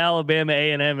going to go to Alabama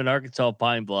A&M and Arkansas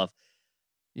Pine Bluff.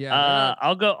 Yeah.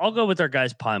 I'll go with our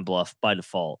guys Pine Bluff by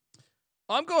default.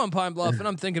 I'm going Pine Bluff, and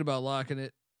I'm thinking about locking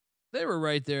it. They were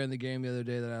right there in the game the other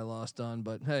day that I lost on,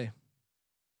 but hey.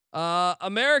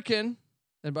 American,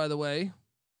 and by the way,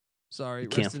 sorry,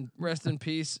 rest in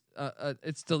peace.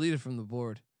 It's deleted from the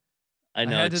board. I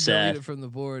know. I had to delete it from the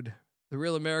board. The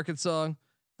Real American song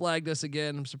flagged us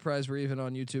again. I'm surprised we're even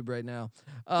on YouTube right now.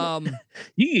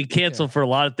 You get canceled for a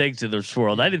lot of things in this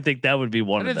world. I didn't think that would be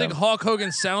one of them. I didn't think Hulk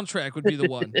Hogan's soundtrack would be the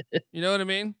one. You know what I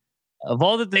mean? Of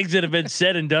all the things that have been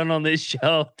said and done on this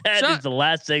show, that is the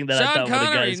last thing that I thought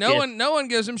Connery, no one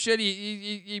gives him shit.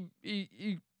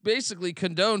 He basically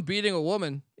condoned beating a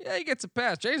woman. Yeah, he gets a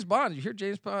pass. James Bond. You hear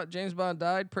James Bond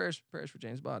died? Prayers for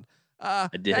James Bond. I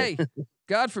did. Hey,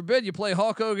 God forbid you play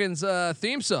Hulk Hogan's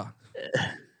theme song.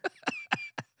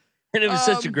 And it was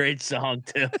such a great song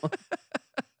too.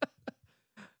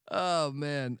 Oh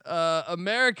man.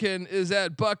 American is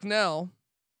at Bucknell.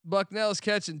 Bucknell's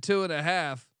catching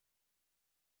 2.5.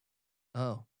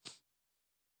 Oh.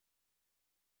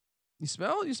 You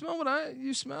smell a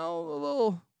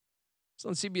little. It's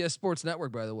on CBS Sports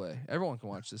Network, by the way. Everyone can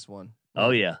watch this one. Oh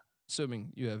yeah.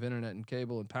 Assuming you have internet and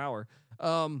cable and power.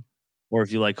 Or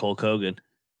if you like Hulk Hogan.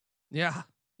 Yeah.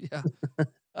 Yeah.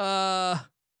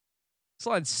 This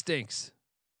line stinks.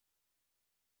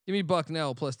 Give me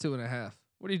Bucknell plus 2.5.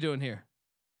 What are you doing here?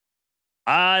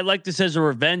 I like this as a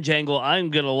revenge angle. I'm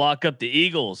going to lock up the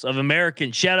Eagles of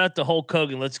American. Shout out to Hulk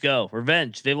Hogan. Let's go.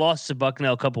 Revenge. They lost to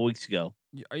Bucknell a couple weeks ago.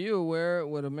 Are you aware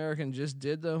what American just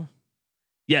did though?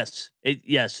 Yes.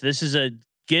 Yes. This is a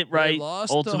get right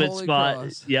ultimate spot.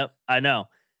 Cross. Yep. I know.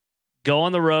 Go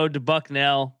on the road to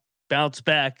Bucknell, bounce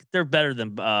back. They're better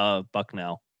than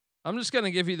Bucknell. I'm just gonna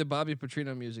give you the Bobby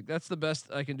Petrino music. That's the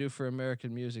best I can do for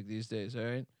American music these days. All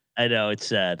right. I know it's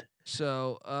sad.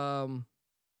 So,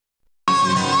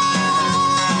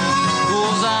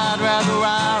 I'd rather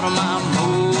ride on my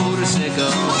motorcycle,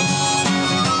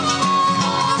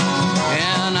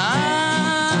 and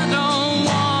I don't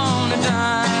wanna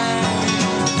die.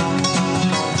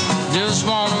 Just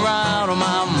wanna ride on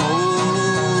my motorcycle.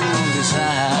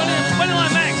 Money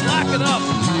line Max, lock it up.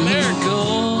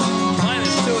 Miracle.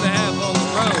 Minus 2.5 on the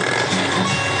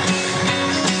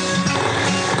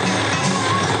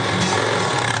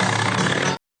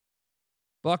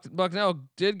road. Bucknell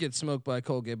did get smoked by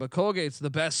Colgate, but Colgate's the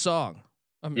best song.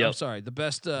 I'm sorry, the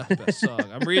best song.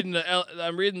 I'm reading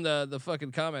the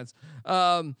fucking comments.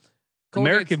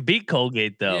 American beat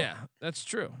Colgate though. Yeah, that's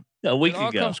true. A week it all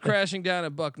ago. comes crashing down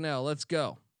at Bucknell. Let's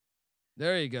go.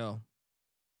 There you go.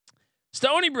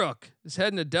 Stony Brook is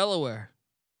heading to Delaware.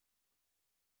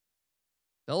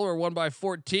 Delaware won by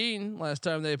 14 last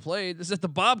time they played. This is at the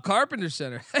Bob Carpenter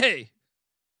Center. Hey,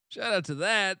 shout out to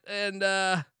that. And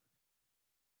I'm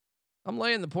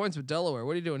laying the points with Delaware.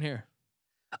 What are you doing here?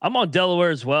 I'm on Delaware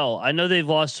as well. I know they've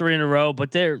lost 3 in a row,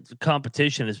 but their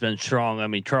competition has been strong. I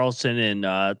mean, Charleston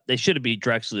and they should have beat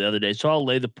Drexel the other day. So I'll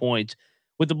lay the points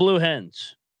with the Blue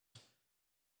Hens.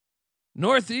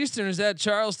 Northeastern is at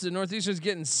Charleston. Northeastern's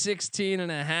getting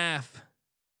 16.5.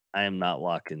 I am not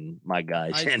locking my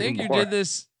guys I anymore. think you did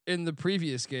this in the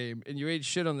previous game, and you ate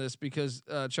shit on this because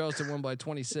Charleston won by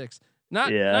 26. Not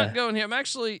going here. I'm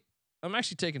actually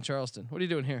taking Charleston. What are you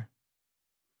doing here?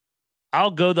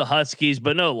 I'll go the Huskies,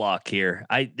 but no lock here.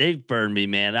 They've burned me,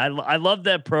 man. I love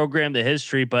that program, the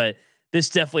history, but this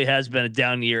definitely has been a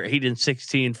down year.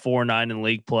 8-16, 4-9 in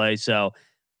league play. So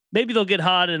maybe they'll get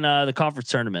hot in the conference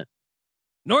tournament.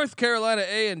 North Carolina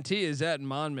A&T is at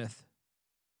Monmouth.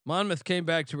 Monmouth came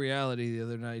back to reality the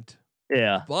other night.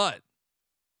 Yeah, but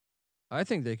I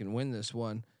think they can win this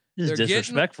one. This is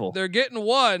disrespectful. They're getting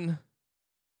one.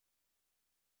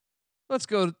 Let's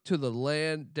go to the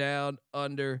land down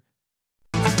under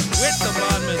with the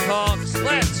Monmouth Hawks.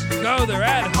 Let's go. They're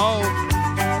at home.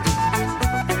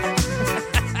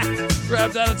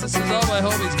 Rob Donaldson says all my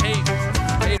homies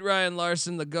hate Ryan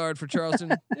Larson, the guard for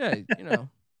Charleston. Yeah, you know.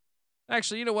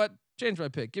 Actually, you know what? Change my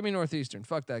pick. Give me Northeastern.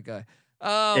 Fuck that guy.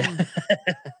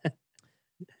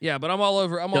 Yeah, but I'm all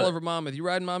over Monmouth. You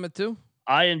riding Monmouth too?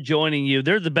 I am joining you.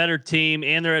 They're the better team,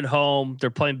 and they're at home. They're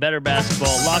playing better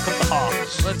basketball. Lock up the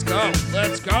Hawks. Let's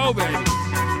go, baby.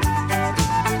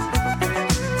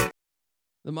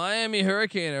 The Miami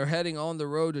Hurricane are heading on the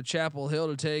road to Chapel Hill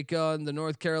to take on the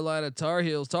North Carolina Tar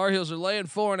Heels. Tar Heels are laying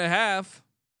 4.5.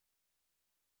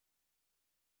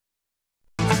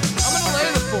 I'm gonna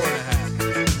lay the 4.5.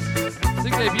 I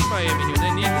think they beat Miami here.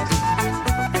 They need this.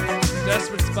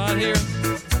 Desperate spot here.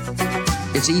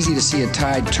 It's easy to see a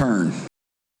tide turn.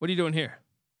 What are you doing here?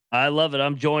 I love it.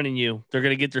 I'm joining you. They're going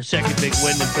to get their second big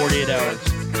win in 48 hours.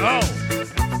 Go.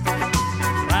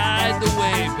 Ride the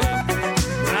wave, baby.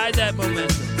 Ride that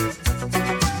momentum.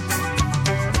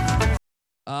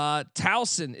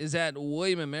 Towson is at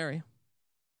William & Mary.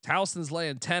 Towson's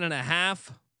laying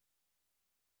 10.5.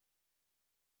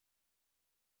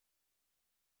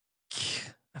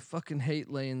 I fucking hate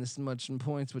laying this much in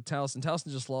points with Towson.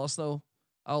 Towson just lost though.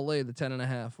 I'll lay the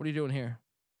 10.5. What are you doing here?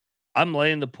 I'm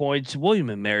laying the points.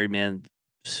 William & Mary, man,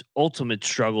 ultimate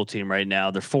struggle team right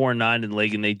now. They're 4-9 in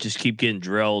league, and they just keep getting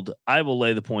drilled. I will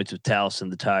lay the points with Towson,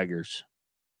 the Tigers.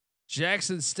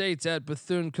 Jackson State's at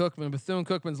Bethune-Cookman.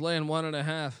 Bethune-Cookman's laying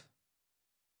 1.5.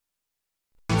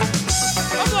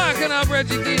 I'm locking up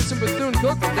Reggie Deans and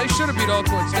Bethune-Cookman. They should have beat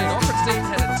Alcorn State. Alcorn State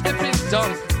had a tip-in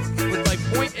dunk with like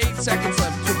 0.8 seconds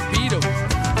left to beat them.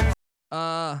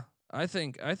 I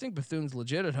think Bethune's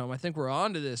legit at home. I think we're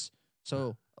on to this.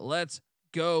 So let's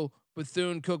go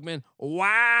Bethune-Cookman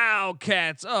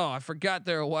Wildcats. Oh, I forgot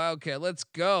they're a Wildcat. Let's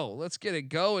go. Let's get it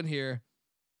going here.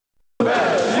 WILD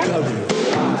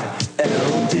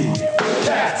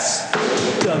Cats.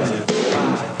 WILD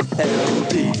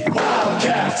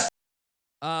Wildcats.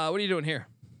 What are you doing here?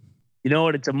 You know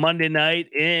what? It's a Monday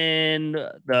night in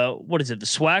what is it? The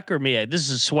SWAC or me? This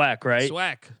is SWAC, right?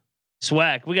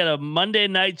 SWAC. We got a Monday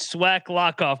night SWAC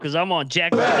lock off because I'm on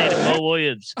Jackson State and Mo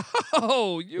Williams.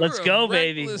 Oh, let's go,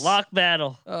 baby! Lock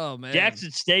battle. Oh man,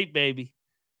 Jackson State, baby.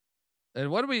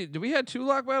 And what did we had 2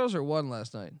 lock battles or 1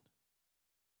 last night? I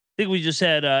think we just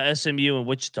had SMU and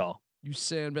Wichita. You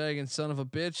sandbagging son of a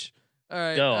bitch! All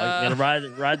right, go. I gotta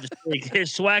ride the streak.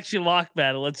 Here's SWAC lock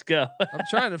battle. Let's go. I'm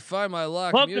trying to find my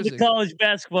lock Welcome music. to college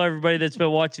basketball, everybody that's been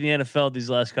watching the NFL these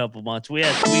last couple months. We do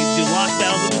lock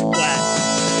battles with SWAC.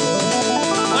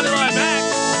 Moneyline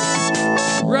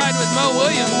Mo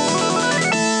Williams.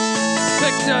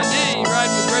 Pick Dundee,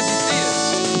 riding with Reggie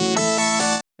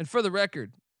Theus. And for the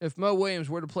record, if Mo Williams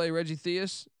were to play Reggie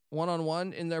Theus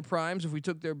one-on-one in their primes, if we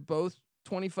took their both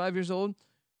 25 years old,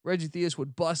 Reggie Theus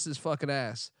would bust his fucking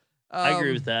ass. I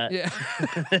agree with that. Yeah.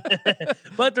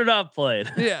 But they're not playing.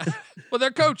 Yeah. Well,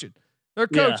 they're coaching. They're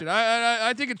coaching. Yeah.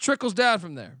 I think it trickles down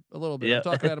from there a little bit. Yep.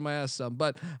 I'm talking out of my ass some.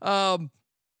 But all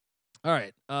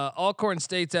right. Alcorn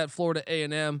State's at Florida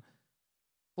A&M.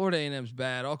 Florida A&M's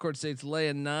bad. Alcorn State's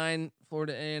laying 9.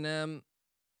 Florida A&M.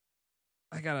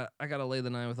 I gotta lay the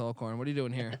 9 with Alcorn. What are you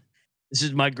doing here? This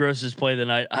is my grossest play of the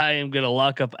night. I am gonna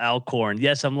lock up Alcorn.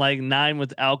 Yes, I'm laying 9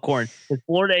 with Alcorn. If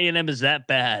Florida A&M is that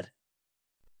bad.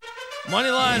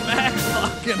 Moneyline Max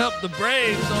locking up the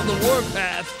Braves on the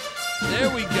warpath.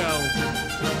 There we go.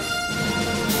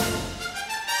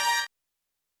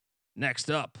 Next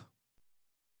up,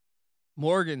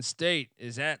 Morgan State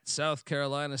is at South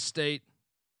Carolina State.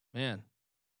 Man,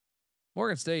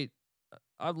 Morgan State.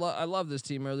 I love this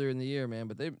team earlier in the year, man,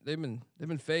 but they've been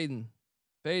fading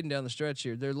down the stretch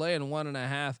here. They're laying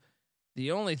 1.5.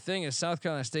 The only thing is South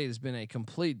Carolina State has been a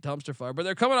complete dumpster fire, but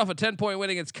they're coming off a 10-point win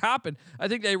against Coppin. I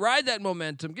think they ride that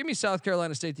momentum. Give me South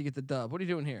Carolina State to get the dub. What are you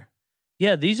doing here?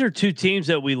 Yeah, these are two teams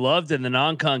that we loved in the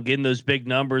non-con, getting those big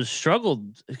numbers.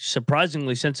 Struggled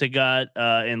surprisingly since they got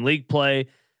in league play.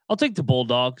 I'll take the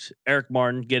Bulldogs. Eric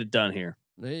Martin, get it done here.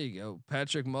 There you go.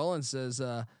 Patrick Mullen says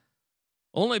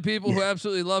only people who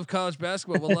absolutely love college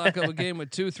basketball will lock up a game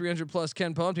with 2 300+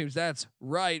 Ken Palm teams. That's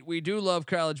right. We do love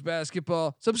college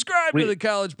basketball. Subscribe to the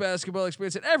College Basketball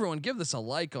Experience, and everyone give this a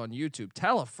like on YouTube.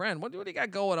 Tell a friend. What do you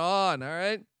got going on? All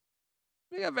right.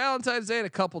 We got Valentine's Day in a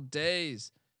couple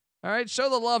days. All right. Show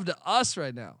the love to us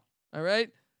right now. All right.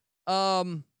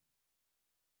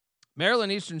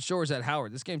 Maryland Eastern Shore is at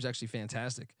Howard. This game's actually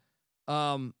fantastic.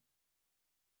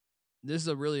 This is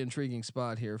a really intriguing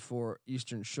spot here for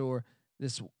Eastern Shore.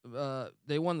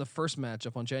 They won the first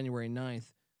matchup on January 9th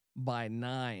by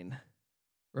 9.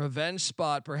 Revenge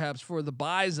spot perhaps for the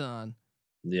Bison.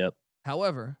 Yep.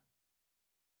 However,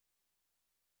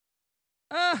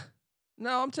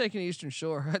 no, I'm taking Eastern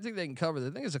Shore. I think they can cover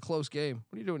that. I think it's a close game.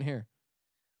 What are you doing here?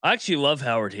 I actually love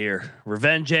Howard here.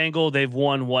 Revenge angle. They've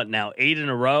won what now? 8 in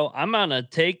a row. I'm gonna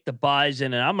take the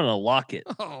Bison and I'm gonna lock it.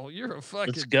 Oh, you're a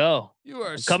fucking. Let's go. You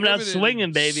are coming out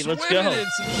swinging, baby. Let's go.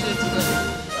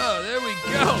 Oh, there we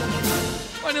go.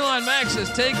 Moneyline Max says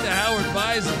take the Howard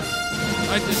Bison.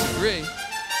 I disagree.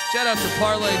 Shout out to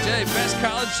Parlay J, best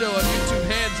college show on YouTube,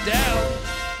 hands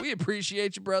down. We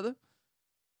appreciate you, brother.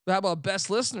 How about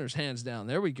best listeners, hands down?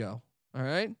 There we go. All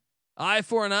right. Eye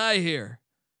for an eye here.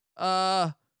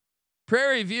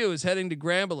 Prairie View is heading to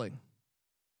Grambling.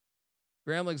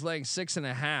 Grambling's laying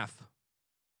 6.5.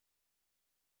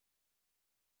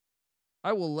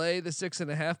 I will lay the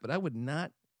 6.5, but I would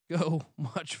not go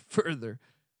much further.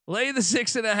 Lay the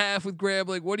 6.5 with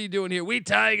Grambling. What are you doing here? We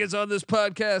Tigers on this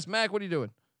podcast. Mac, what are you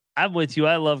doing? I'm with you.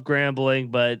 I love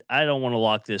Grambling, but I don't want to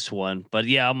lock this one. But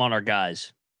yeah, I'm on our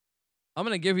guys. I'm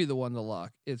going to give you the one to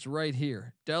lock. It's right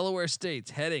here. Delaware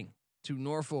State's heading to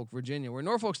Norfolk, Virginia, where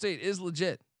Norfolk State is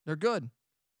legit. They're good.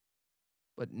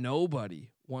 But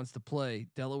nobody wants to play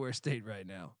Delaware State right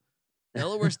now.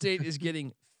 Delaware State is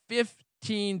getting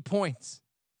 15 points.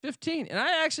 15. And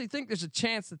I actually think there's a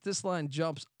chance that this line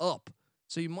jumps up.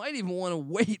 So you might even want to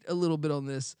wait a little bit on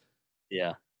this.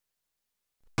 Yeah.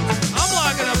 I'm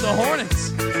locking up the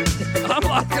Hornets. I'm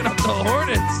locking up the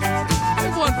Hornets.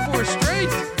 They've won 4 straight.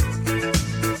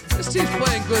 This team's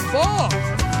playing good ball.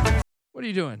 What are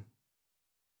you doing?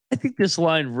 I think this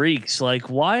line reeks. Like,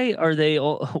 why are they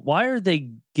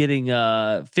getting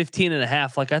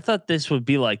 15.5? Like, I thought this would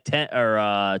be like 10 or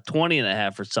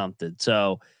 20.5 or something.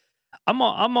 So I'm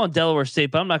on Delaware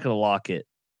State, but I'm not going to lock it.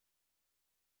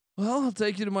 Well, I'll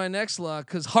take you to my next lock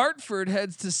because Hartford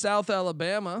heads to South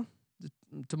Alabama,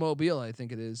 to Mobile, I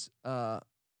think it is.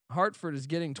 Hartford is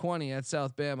getting 20 at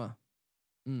South Bama.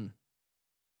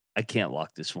 I can't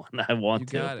lock this one. I want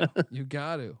to. You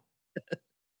got to.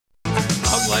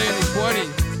 I'm laying 20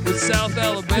 with South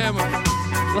Alabama.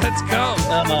 Let's go.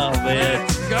 Oh, man.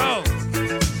 Let's go.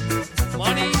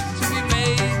 Money to be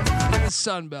made in the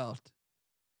Sun Belt.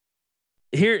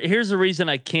 Here's the reason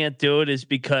I can't do it is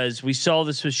because we saw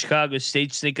this with Chicago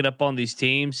State sneaking up on these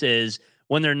teams is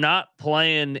when they're not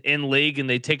playing in league and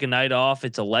they take a night off,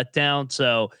 it's a letdown.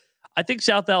 So I think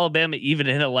South Alabama, even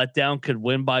in a letdown, could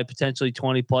win by potentially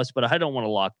 20+, but I don't want to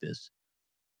lock this.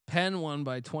 Penn won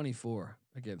by 24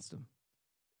 against them.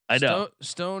 I know.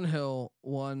 Stonehill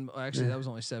won. Actually, that was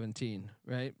only 17,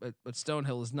 right? But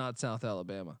Stonehill is not South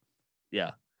Alabama.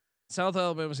 Yeah. South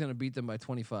Alabama is going to beat them by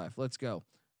 25. Let's go.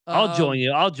 I'll join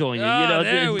you. I'll join you.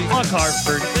 There we go. Fuck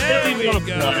Hartford. There we go.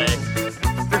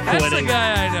 That's quitting. the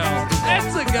guy I know.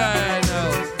 That's the guy I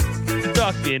know.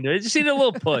 Talk me into it. Just need a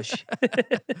little push.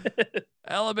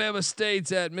 Alabama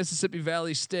State's at Mississippi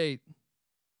Valley State.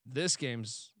 This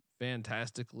game's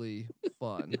fantastically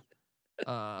fun.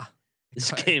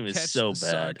 This game is so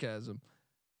bad. Sarcasm.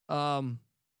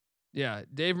 Yeah,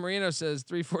 Dave Marino says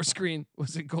 3-4 screen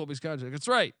was in Colby's contract. That's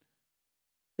right.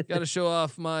 Got to show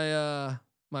off my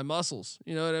my muscles.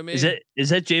 You know what I mean? Is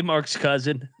that J Mark's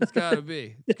cousin? It's gotta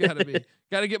be. It's gotta be.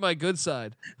 Gotta get my good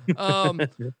side.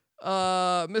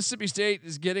 Mississippi State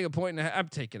is getting a point and a half. I'm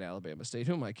taking Alabama State.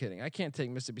 Who am I kidding? I can't take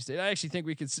Mississippi State. I actually think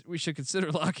we should consider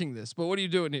locking this. But what are you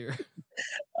doing here?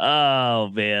 Oh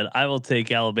man, I will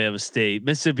take Alabama State.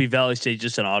 Mississippi Valley State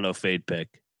just an auto fade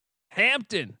pick.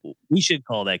 Hampton. We should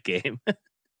call that game.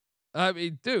 I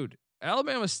mean, dude,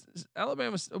 Alabama.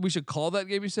 We should call that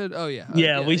game. You said, oh yeah,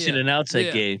 yeah, we should announce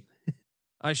that game.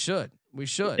 I should. We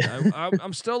should.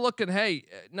 I'm still looking. Hey,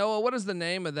 Noah, what is the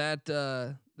name of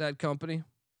that company?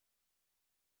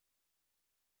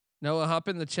 Noah, hop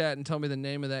in the chat and tell me the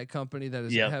name of that company that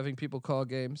is having people call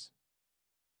games.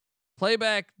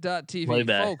 Playback.tv.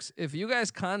 Folks, if you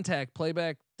guys contact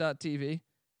playback.tv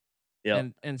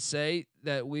and say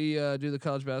that we do the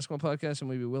college basketball podcast and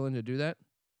we'd be willing to do that,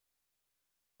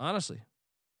 honestly,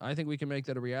 I think we can make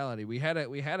that a reality. We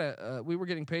were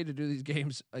getting paid to do these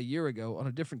games a year ago on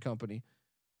a different company,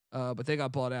 but they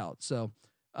got bought out. So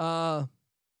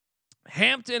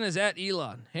Hampton is at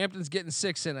Elon. Hampton's getting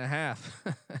 6.5.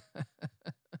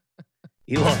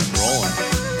 Elon's rolling.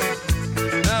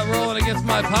 Not rolling against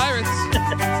my Pirates.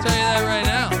 I'll tell you that right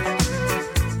now.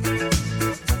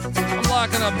 I'm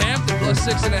locking up Hampton plus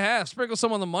 6.5. Sprinkle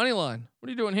some on the money line. What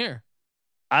are you doing here?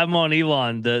 I'm on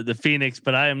Elon, the Phoenix,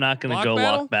 but I am not going to go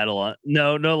lock battle on.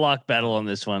 No lock battle on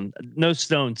this one. No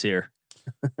stones here.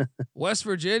 West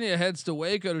Virginia heads to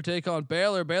Waco to take on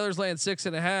Baylor. Baylor's laying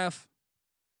 6.5.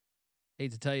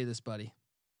 Hate to tell you this, buddy.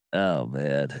 Oh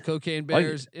man, the Cocaine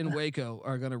Bears in Waco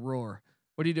are going to roar.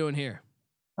 What are you doing here?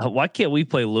 Why can't we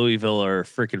play Louisville or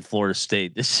freaking Florida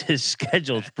State? This is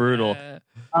schedule's brutal.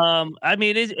 I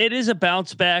mean, it is a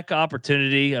bounce back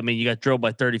opportunity. I mean, you got drilled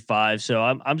by 35, so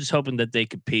I'm just hoping that they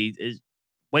compete.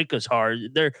 Waco's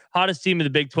hard. They're hottest team in the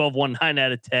Big 12, won 9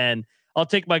 out of 10. I'll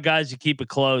take my guys to keep it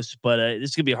close, but this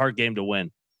is gonna be a hard game to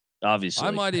win. Obviously,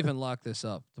 I might even lock this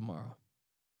up tomorrow.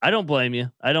 I don't blame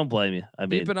you. I mean,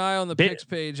 keep an eye on the picks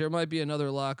page. There might be another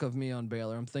lock of me on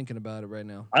Baylor. I'm thinking about it right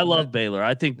now. I love Baylor.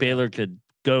 I think Baylor could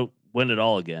go win it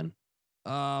all again.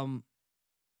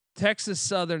 Texas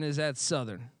Southern is at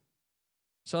Southern.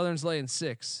 Southern's laying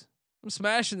 6. I'm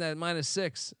smashing that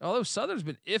 -6. Although Southern's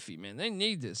been iffy, man. They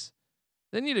need this.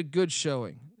 They need a good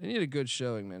showing.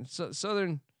 Man. So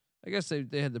Southern, I guess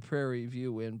they had the Prairie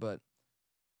View win, but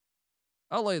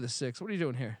I'll lay the 6. What are you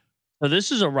doing here? So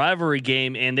this is a rivalry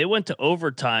game, and they went to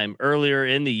overtime earlier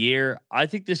in the year. I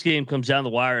think this game comes down the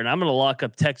wire, and I'm going to lock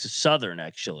up Texas Southern,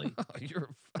 actually.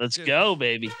 Let's go,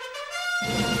 baby.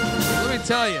 Let me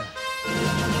tell you.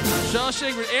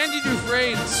 Shawshank, Andy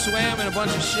Dufresne swam in a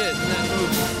bunch of shit in that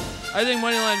movie. I think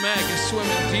Moneyline Mac is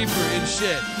swimming deeper in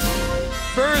shit.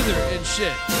 Further in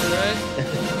shit, right?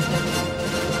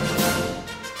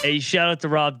 Hey, shout out to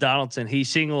Rob Donaldson. He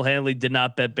single-handedly did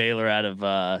not bet Baylor out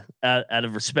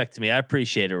of respect to me. I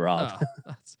appreciate it, Rob.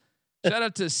 Shout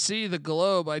out to See the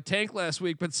Globe. I tanked last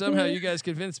week, but somehow you guys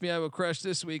convinced me I would crush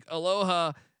this week.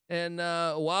 Aloha and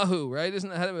Wahoo, right?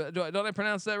 Isn't that don't I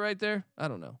pronounce that right there? I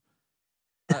don't know.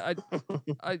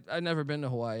 I never been to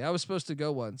Hawaii. I was supposed to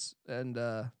go once, and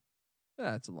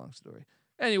it's a long story.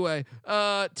 Anyway,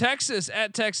 Texas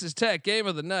at Texas Tech, game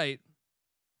of the night.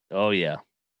 Oh yeah.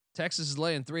 Texas is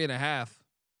laying 3.5.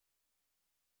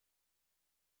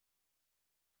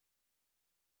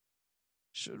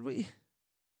 Should we?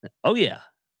 Oh yeah.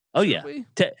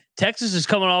 Texas is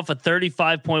coming off a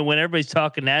 35-point win. Everybody's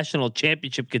talking national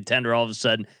championship contender. All of a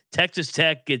sudden, Texas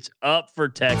Tech gets up for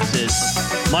Texas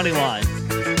money line.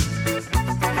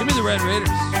 Give me the Red Raiders.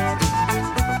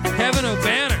 Kevin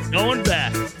O'Banner going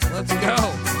back. Let's go.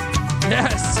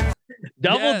 Yes.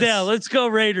 Double down. Let's go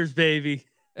Raiders, baby.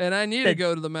 And I need to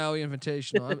go to the Maui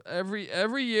Invitational.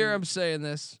 Every year I'm saying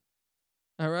this.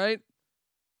 All right.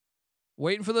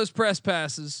 Waiting for those press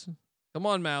passes. Come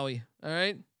on, Maui. All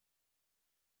right.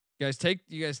 Or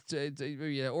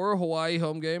a Hawaii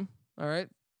home game. All right.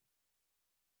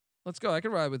 Let's go. I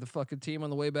can ride with the fucking team on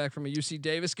the way back from a UC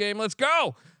Davis game. Let's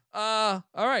go. All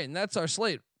right. And that's our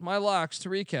slate. My locks to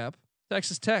recap.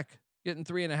 Texas Tech getting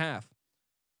 3.5.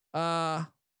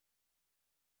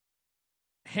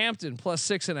 Hampton plus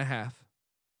 6.5.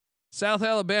 South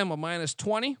Alabama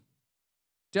 -20.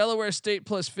 Delaware State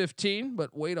plus 15,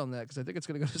 but wait on that because I think it's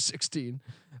going to go to 16.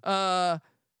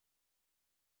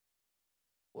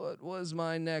 What was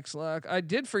my next lock? I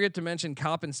did forget to mention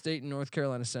Coppin State and North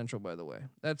Carolina Central, by the way.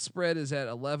 That spread is at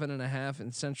 11.5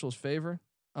 in Central's favor.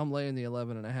 I'm laying the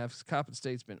 11.5. Coppin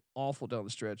State's been awful down the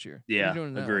stretch here. Yeah,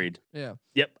 agreed. Yeah.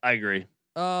 Yep, I agree.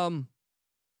 I'm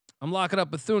locking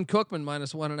up Bethune-Cookman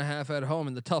minus 1.5 at home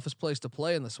in the toughest place to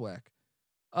play in the SWAC.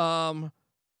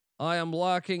 I am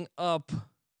locking up.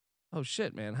 Oh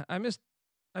shit, man! I missed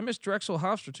Drexel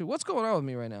Hofstra too. What's going on with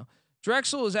me right now?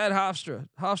 Drexel is at Hofstra.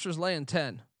 Hofstra's laying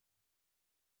 10.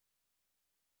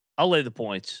 I'll lay the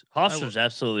points. Hofstra's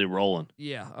absolutely rolling.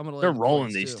 Yeah, I'm gonna. They're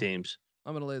rolling these teams.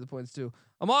 I'm gonna lay the points too.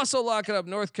 I'm also locking up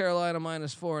North Carolina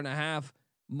minus 4.5,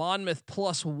 Monmouth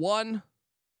plus 1,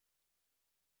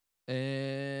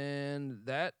 and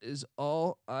that is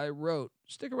all I wrote.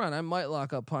 Stick around. I might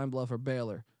lock up Pine Bluff or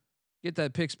Baylor. Get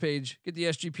that picks page. Get the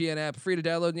SGPN app. Free to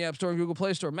download in the App Store and Google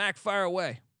Play Store. Mac, fire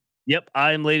away. Yep,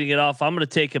 I'm leading it off. I'm going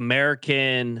to take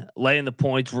American laying the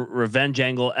points. Revenge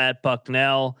angle at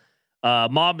Bucknell.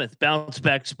 Monmouth bounce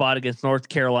back spot against North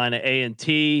Carolina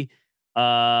A&T.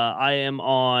 I am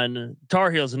on Tar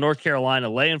Heels in North Carolina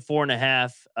laying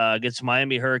 4.5 against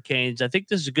Miami Hurricanes. I think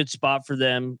this is a good spot for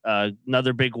them.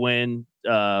 Another big win.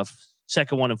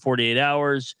 Second one in 48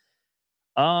 hours.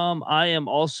 I am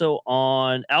also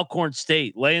on Alcorn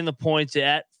State laying the points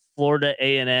at Florida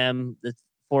A&M. The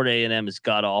Florida A&M is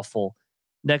god awful.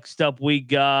 Next up, we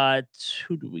got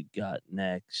who do we got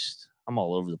next? I'm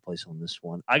all over the place on this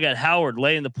one. I got Howard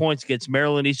laying the points against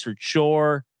Maryland Eastern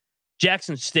Shore.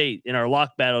 Jackson State in our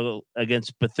lock battle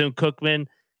against Bethune-Cookman.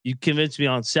 You convinced me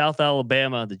on South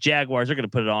Alabama. The Jaguars are going to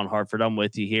put it on Hartford. I'm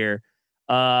with you here.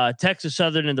 Texas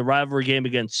Southern in the rivalry game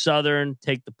against Southern.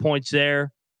 Take the points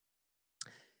there.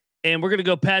 And we're going to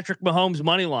go Patrick Mahomes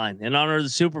money line in honor of the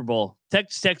Super Bowl.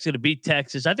 Texas Tech's going to beat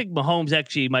Texas. I think Mahomes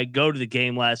actually might go to the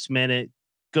game last minute,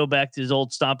 go back to his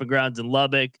old stomping grounds in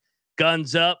Lubbock.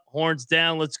 Guns up, horns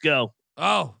down. Let's go.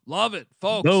 Oh, love it,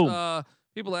 folks. Boom.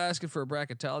 People are asking for a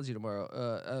bracketology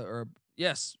tomorrow.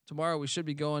 Yes, tomorrow we should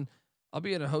be going. I'll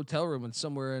be in a hotel room and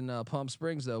somewhere in Palm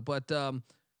Springs though. But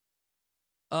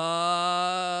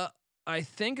I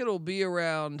think it'll be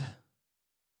around.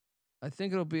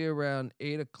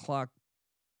 8:00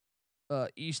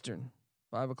 Eastern,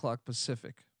 5:00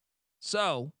 Pacific.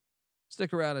 So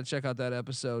stick around and check out that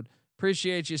episode.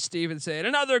 Appreciate you, Steven, saying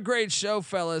another great show,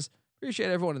 fellas.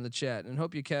 Appreciate everyone in the chat and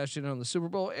hope you cashed in on the Super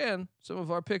Bowl and some of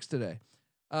our picks today.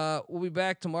 We'll be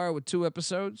back tomorrow with 2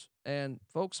 episodes. And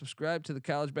folks, subscribe to the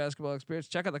College Basketball Experience.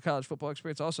 Check out the College Football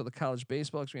Experience, also the College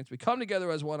Baseball Experience. We come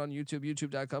together as one on YouTube,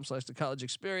 youtube.com/the College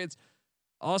Experience.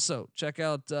 Also, check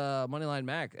out Moneyline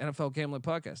Mac, NFL Gambling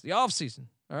Podcast, the offseason.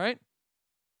 All right.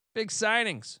 Big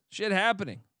signings, shit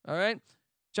happening. All right.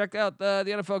 Check out the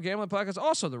NFL Gambling Podcast.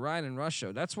 Also, the Ryan and Rush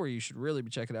Show. That's where you should really be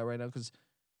checking out right now because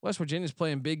West Virginia's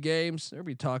playing big games. They'll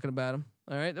be talking about them.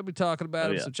 All right. They'll be talking about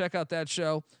them. Yeah. So check out that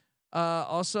show.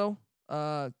 Also,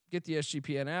 get the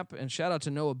SGPN app and shout out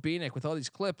to Noah Beanick with all these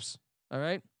clips. All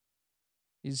right.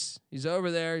 He's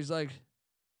over there. He's like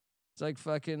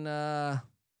fucking, I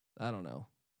don't know.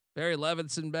 Barry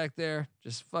Levinson back there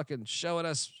just fucking showing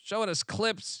us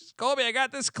clips. Colby, I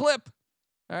got this clip.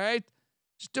 All right.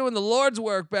 Just doing the Lord's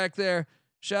work back there.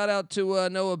 Shout out to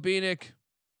Noah Beanick.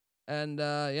 And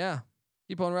yeah,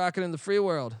 keep on rocking in the free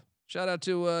world. Shout out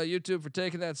to YouTube for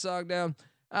taking that song down.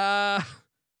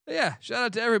 Yeah, shout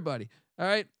out to everybody. All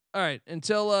right.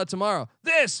 Until tomorrow.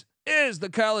 This is the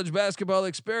College Basketball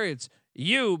Experience.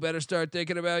 You better start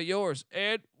thinking about yours.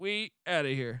 And we out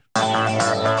of here.